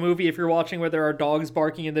timbre of a movie if you're watching where there are dogs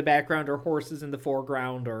barking in the background or horses in the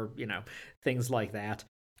foreground or things like that.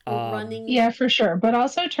 Running. Yeah, for sure, but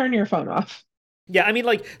also turn your phone off. Yeah, I mean,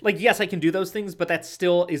 like yes, I can do those things, but that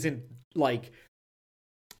still isn't like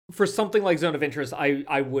for something like Zone of Interest.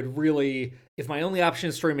 I would really, if my only option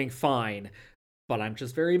is streaming, fine. But I'm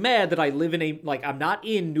just very mad that I live in I'm not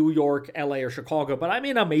in New York, LA, or Chicago, but I'm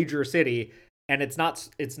in a major city, and it's not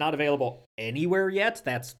available anywhere yet.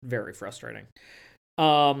 That's very frustrating.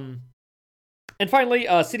 And finally,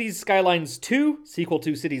 Cities Skylines 2, sequel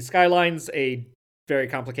to Cities Skylines, a very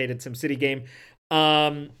complicated SimCity game.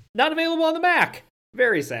 Not available on the Mac.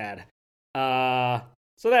 Very sad.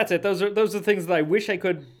 So that's it. Those are the things that I wish I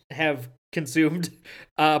could have consumed,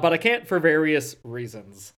 but I can't for various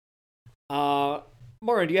reasons.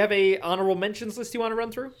 Maureen, do you have a honorable mentions list you want to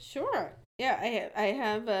run through? Sure. Yeah, I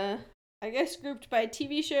have I guess grouped by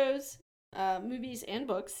TV shows, movies, and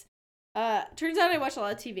books. Turns out I watch a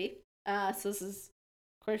lot of TV. So this is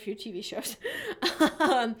quite a few TV shows.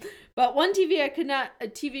 But one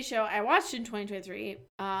TV show I watched in 2023,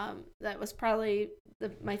 that was probably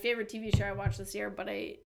my favorite TV show I watched this year, but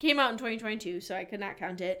it came out in 2022, so I could not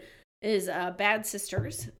count it, is Bad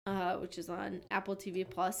Sisters, which is on Apple TV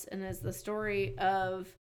Plus, and is the story of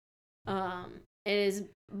it is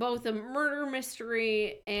both a murder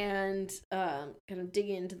mystery and kind of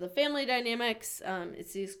digging into the family dynamics.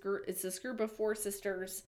 It's this group of 4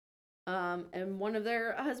 sisters, and one of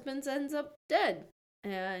their husbands ends up dead,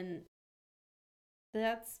 and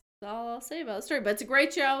that's all I'll say about the story. But it's a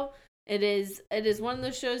great show. It is one of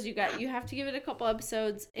those shows you have to give it a couple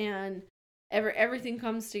episodes, and everything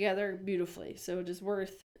comes together beautifully, so it is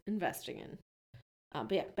worth investing in.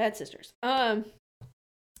 But yeah, Bad Sisters.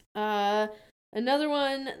 Another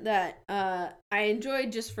one that I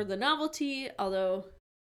enjoyed just for the novelty, although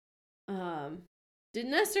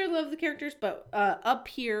didn't necessarily love the characters, but Up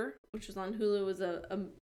Here, which was on Hulu, was a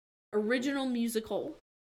original musical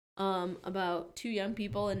about 2 young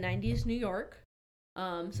people in 90s New York.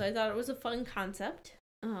 So I thought it was a fun concept.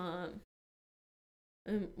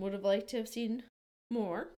 Would have liked to have seen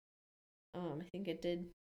more. I think it did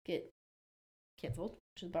get canceled,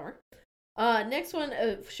 which is a bummer. Next one,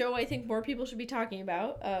 a show I think more people should be talking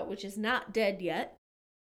about, which is Not Dead Yet,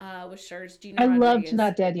 which stars Gina Rodriguez. Loved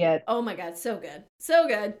Not Dead Yet. Oh my god, so good. So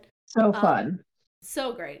good. So fun.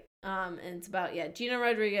 So great. And it's about, Gina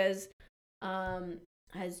Rodriguez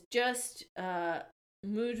has just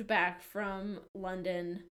moved back from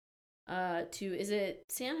London to, is it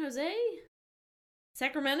San Jose?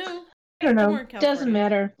 Sacramento? I don't know. Doesn't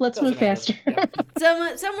matter. Let's move faster.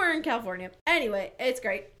 Yeah. Somewhere in California. Anyway, it's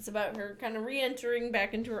great. It's about her kind of re-entering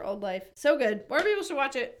back into her old life. So good. More people should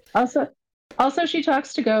watch it. Also, Also, she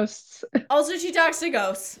talks to ghosts. Also, she talks to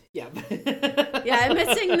ghosts. Yeah. Yeah, I'm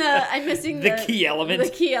missing the key element. The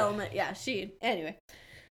key element. Yeah, anyway.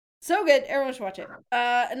 So good. Everyone should watch it.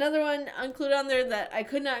 Another one included on there that I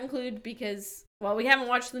could not include because, well, we haven't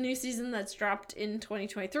watched the new season that's dropped in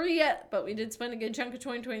 2023 yet, but we did spend a good chunk of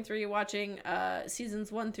 2023 watching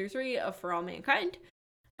seasons 1 through 3 of For All Mankind,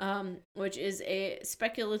 which is a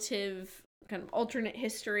speculative kind of alternate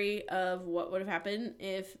history of what would have happened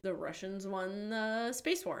if the Russians won the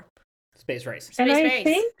space war. Space race. And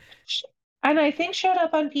I think showed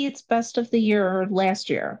up on Pete's Best of the Year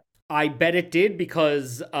last year. I bet it did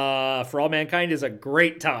because For All Mankind is a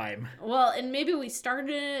great time. Well, and maybe we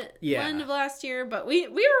started it end of last year, but we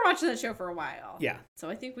were watching that show for a while. Yeah. So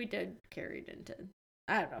I think we did carry it into,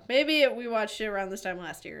 I don't know. Maybe we watched it around this time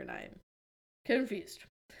last year and I'm confused.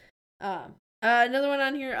 Another one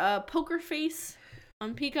on here, Poker Face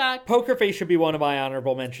on Peacock. Poker Face should be one of my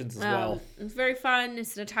honorable mentions as well. It's very fun.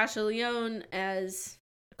 It's Natasha Lyonne as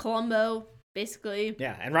Columbo. Basically.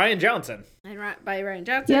 Yeah, and Ryan Johnson. By Ryan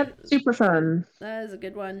Johnson. Yep, super fun. That is a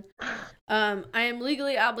good one. I am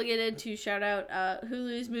legally obligated to shout out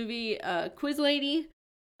Hulu's movie Quiz Lady,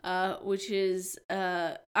 which is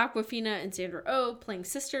Awkwafina and Sandra Oh playing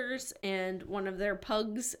sisters, and one of their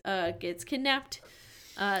pugs gets kidnapped.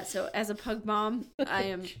 So as a pug mom, I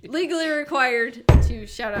am legally required to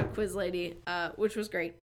shout out Quiz Lady, which was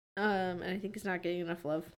great. And I think it's not getting enough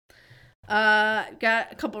love.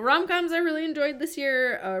 Got a couple rom-coms I really enjoyed this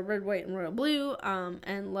year, Red, White, and Royal Blue,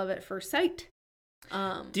 and Love at First Sight.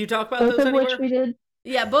 Do you talk about both those of anywhere? which we did?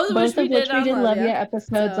 Yeah, both of which we did Love Ya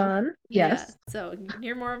episodes on. Yes. Yeah, so you can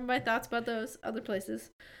hear more of my thoughts about those other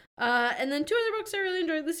places. And then two other books I really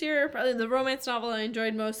enjoyed this year. Probably the romance novel I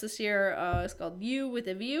enjoyed most this year is called You with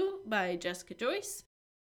a View by Jessica Joyce.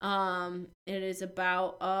 It is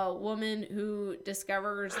about a woman who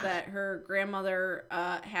discovers that her grandmother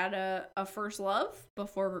had a first love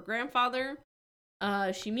before her grandfather.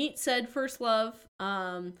 She meets said first love,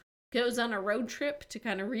 goes on a road trip to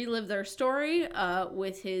kind of relive their story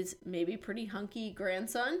with his maybe pretty hunky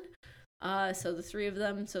grandson. So the three of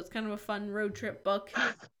them, so it's kind of a fun road trip book.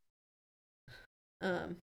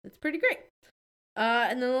 It's pretty great.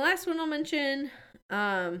 And then the last one I'll mention,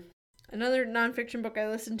 another nonfiction book I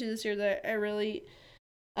listened to this year that I really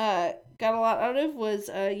got a lot out of was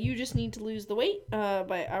You Just Need to Lose the Weight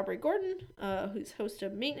by Aubrey Gordon, who's host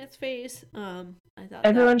of Maintenance Phase. I thought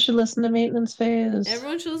everyone should listen to Maintenance Phase.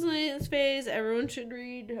 Everyone should listen to Maintenance Phase. Everyone should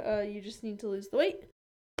read You Just Need to Lose the Weight.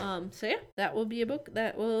 So yeah, that will be a book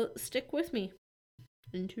that will stick with me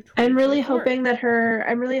into 2024. I'm really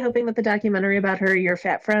hoping that the documentary about her, Your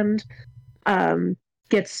Fat Friend,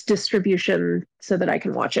 gets distribution so that I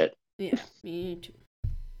can watch it. Yeah, me too.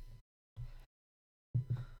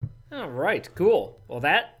 All right, cool. Well,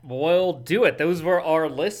 that will do it. Those were our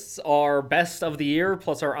lists, our best of the year,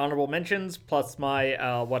 plus our honorable mentions, plus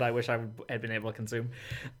my what I wish I had been able to consume.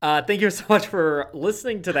 Thank you so much for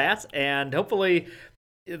listening to that, and hopefully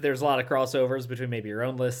there's a lot of crossovers between maybe your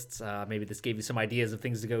own lists. Maybe this gave you some ideas of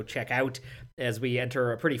things to go check out as we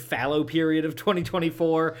enter a pretty fallow period of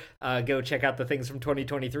 2024. Go check out the things from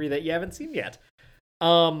 2023 that you haven't seen yet.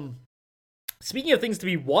 Speaking of things to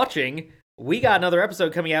be watching, we got another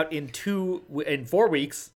episode coming out in 4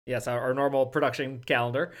 weeks. Yes, our normal production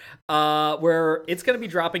calendar, where it's going to be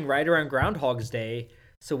dropping right around Groundhog's Day.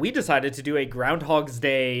 So we decided to do a Groundhog's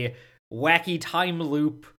Day wacky time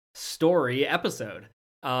loop story episode.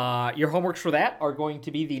 Your homeworks for that are going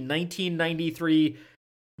to be the 1993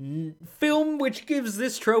 film, which gives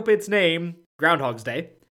this trope its name, Groundhog's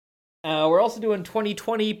Day. We're also doing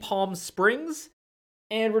 2020 Palm Springs,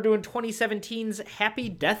 and we're doing 2017's Happy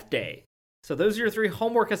Death Day. So those are your 3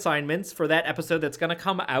 homework assignments for that episode that's going to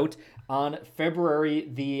come out on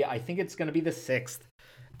February I think it's going to be the 6th.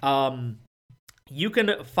 You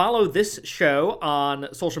can follow this show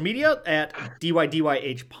on social media at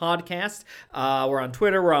DYDYH Podcast. We're on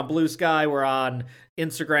Twitter, we're on Blue Sky, we're on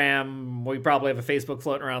Instagram. We probably have a Facebook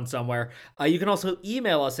floating around somewhere. You can also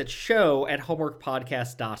email us at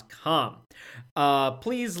show@homeworkpodcast.com.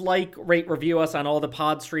 Please rate, review us on all the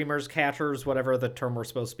pod streamers, catchers, whatever the term we're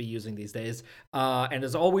supposed to be using these days. And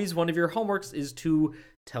as always, one of your homeworks is to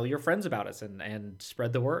tell your friends about us and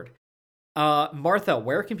spread the word. Martha,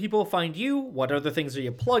 where can people find you? What other things are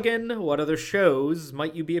you plugging? What other shows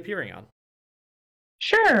might you be appearing on?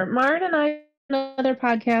 Sure. Maren and I have another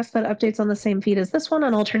podcast that updates on the same feed as this one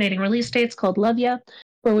on alternating release dates called Love Ya,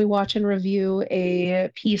 where we watch and review a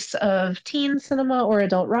piece of teen cinema or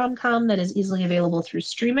adult rom-com that is easily available through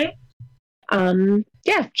streaming.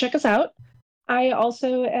 Check us out. I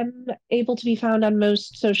also am able to be found on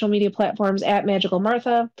most social media platforms at Magical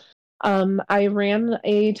Martha. I ran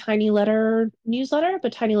a Tiny Letter newsletter,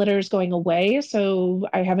 but Tiny Letter is going away, so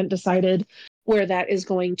I haven't decided where that is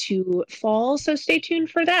going to fall. So stay tuned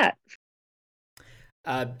for that.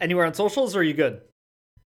 Anywhere on socials, or are you good?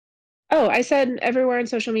 Oh, I said everywhere on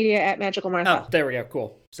social media at Magical Martha. Oh, there we go.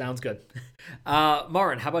 Cool. Sounds good.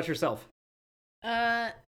 Marin, how about yourself?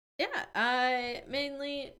 Yeah, I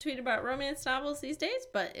mainly tweet about romance novels these days,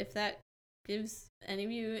 but if that gives any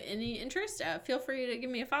of you any interest, feel free to give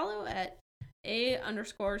me a follow at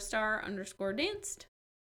 _star_danced.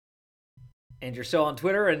 And you're still on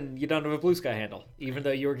Twitter, and you don't have a Blue Sky handle, even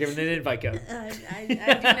though you were given an invite code. I do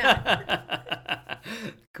not.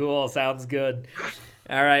 Cool. Sounds good.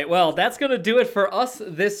 All right. Well, that's going to do it for us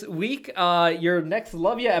this week. Your next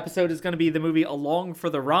Love Ya episode is going to be the movie Along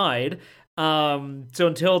for the Ride. So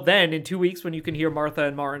until then, in 2 weeks when you can hear Martha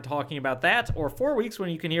and Marin talking about that, or 4 weeks when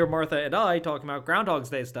you can hear Martha and I talking about Groundhog's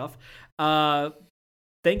Day stuff,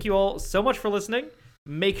 thank you all so much for listening.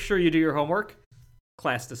 Make sure you do your homework.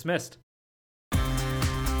 Class dismissed.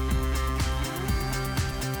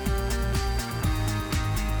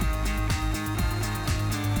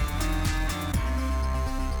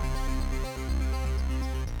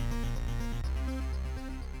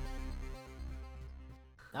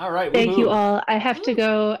 All right. Thank you all. I have to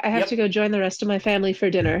go. I have to go join the rest of my family for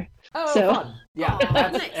dinner. Oh, so. Fun. Yeah,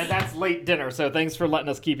 and that's late dinner. So thanks for letting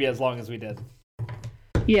us keep you as long as we did.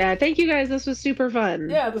 Yeah, thank you guys. This was super fun.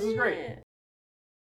 Yeah, this is great.